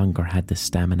no longer had the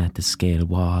stamina to scale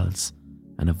walls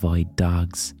and avoid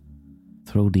dogs.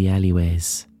 Through the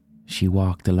alleyways, she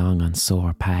walked along on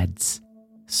sore pads,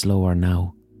 slower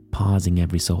now, pausing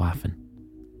every so often.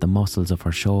 The muscles of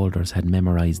her shoulders had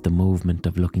memorised the movement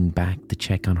of looking back to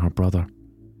check on her brother.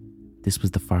 This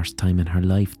was the first time in her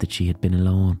life that she had been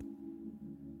alone.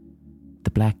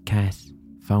 The black cat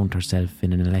found herself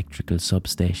in an electrical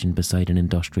substation beside an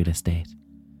industrial estate.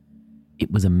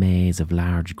 It was a maze of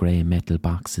large grey metal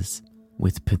boxes,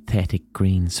 with pathetic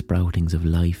green sproutings of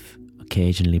life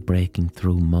occasionally breaking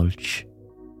through mulch.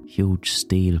 Huge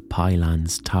steel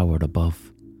pylons towered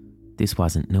above. This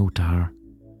wasn't new to her.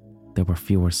 There were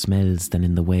fewer smells than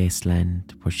in the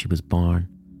wasteland where she was born,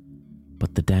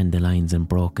 but the dandelions and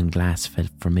broken glass felt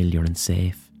familiar and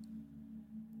safe.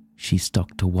 She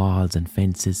stuck to walls and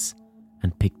fences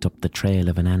and picked up the trail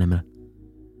of an animal.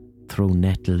 Through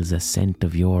nettles, a scent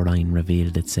of urine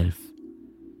revealed itself.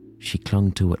 She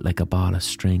clung to it like a ball of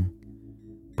string,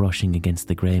 brushing against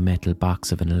the grey metal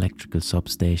box of an electrical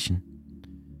substation.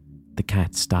 The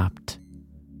cat stopped.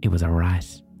 It was a rat,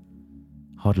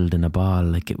 huddled in a ball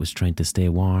like it was trying to stay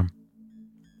warm.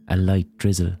 A light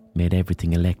drizzle made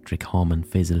everything electric hum and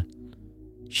fizzle.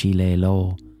 She lay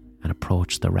low and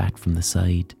approached the rat from the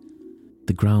side.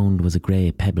 The ground was a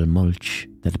grey pebble mulch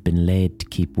that had been laid to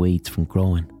keep weeds from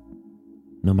growing.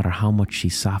 No matter how much she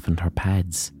softened her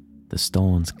pads, the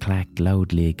stones clacked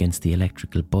loudly against the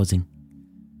electrical buzzing.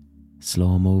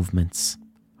 Slow movements,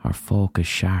 her focus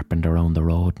sharpened around the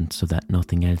rodent so that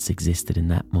nothing else existed in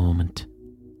that moment.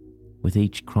 With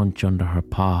each crunch under her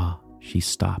paw, she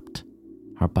stopped,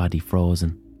 her body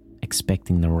frozen,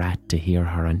 expecting the rat to hear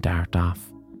her and dart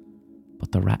off.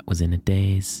 But the rat was in a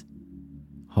daze,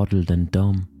 huddled and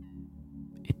dumb.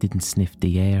 It didn't sniff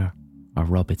the air, or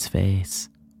rub its face,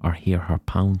 or hear her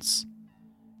pounce.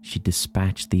 She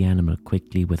dispatched the animal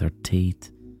quickly with her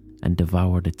teeth and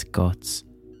devoured its guts.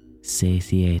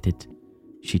 Satiated,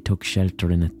 she took shelter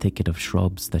in a thicket of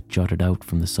shrubs that jutted out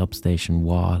from the substation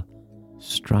wall.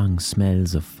 Strong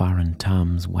smells of foreign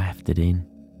toms wafted in.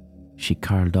 She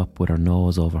curled up with her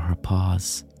nose over her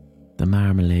paws. The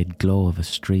marmalade glow of a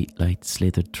street light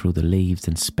slithered through the leaves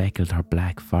and speckled her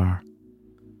black fur.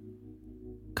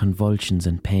 Convulsions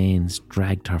and pains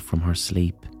dragged her from her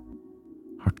sleep.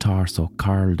 Her torso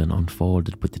curled and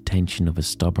unfolded with the tension of a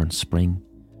stubborn spring.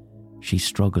 She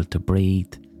struggled to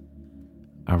breathe.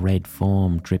 A red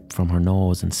foam dripped from her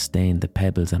nose and stained the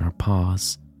pebbles in her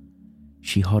paws.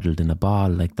 She huddled in a ball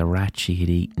like the rat she had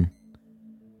eaten.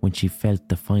 When she felt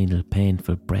the final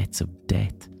painful breaths of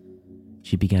death,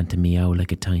 she began to meow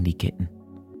like a tiny kitten.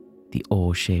 The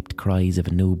O-shaped cries of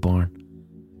a newborn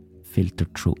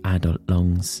filtered through adult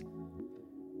lungs.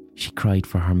 She cried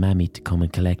for her mammy to come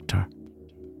and collect her.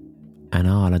 And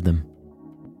all of them,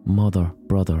 mother,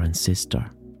 brother and sister,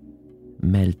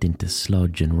 melt into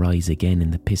sludge and rise again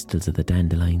in the pistils of the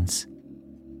dandelions.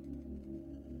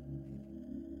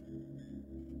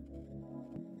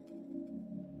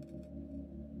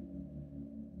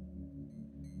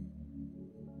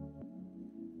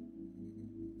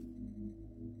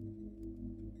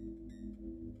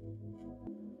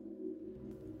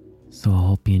 So I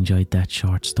hope you enjoyed that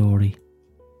short story.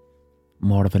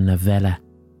 More of a novella.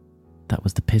 That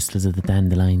was the Pistils of the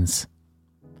Dandelions.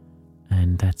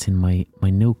 And that's in my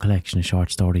new collection of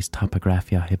short stories,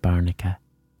 Topographia Hibernica.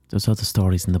 There's other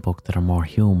stories in the book that are more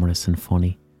humorous and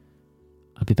funny.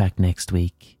 I'll be back next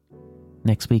week.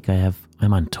 Next week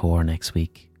I'm on tour next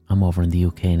week. I'm over in the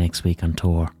UK next week on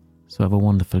tour. So I have a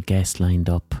wonderful guest lined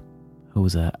up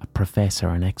who's a professor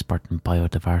and expert in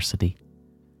biodiversity.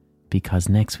 Because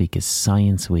next week is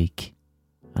Science Week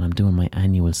and I'm doing my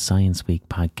annual Science Week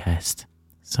podcast.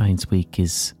 Science Week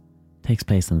takes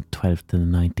place on the 12th to the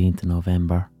 19th of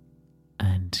November,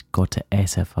 and go to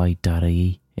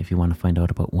sfi.ie if you want to find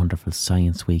out about wonderful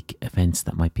Science Week events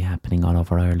that might be happening all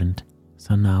over Ireland.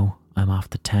 So now I'm off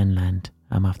to Tanland.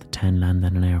 I'm off to Tanland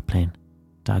on an airplane.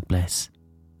 God bless.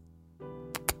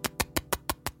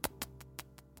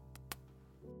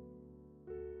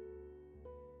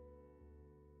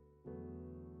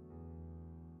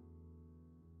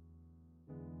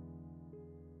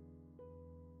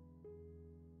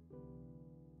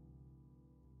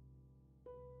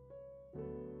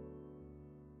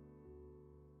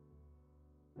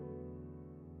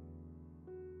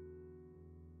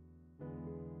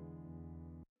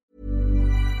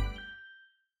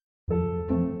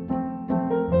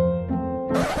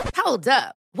 Hold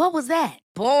up. What was that?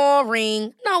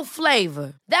 Boring. No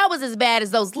flavor. That was as bad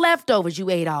as those leftovers you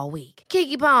ate all week.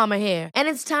 Keke Palmer here, and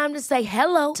it's time to say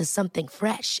hello to something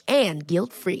fresh and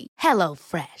guilt-free. Hello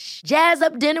Fresh. Jazz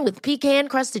up dinner with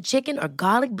pecan-crusted chicken or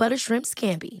garlic butter shrimp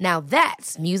scampi. Now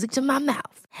that's music to my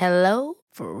mouth. Hello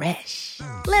Fresh.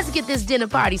 Let's get this dinner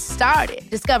party started.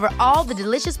 Discover all the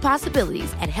delicious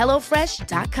possibilities at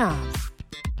hellofresh.com.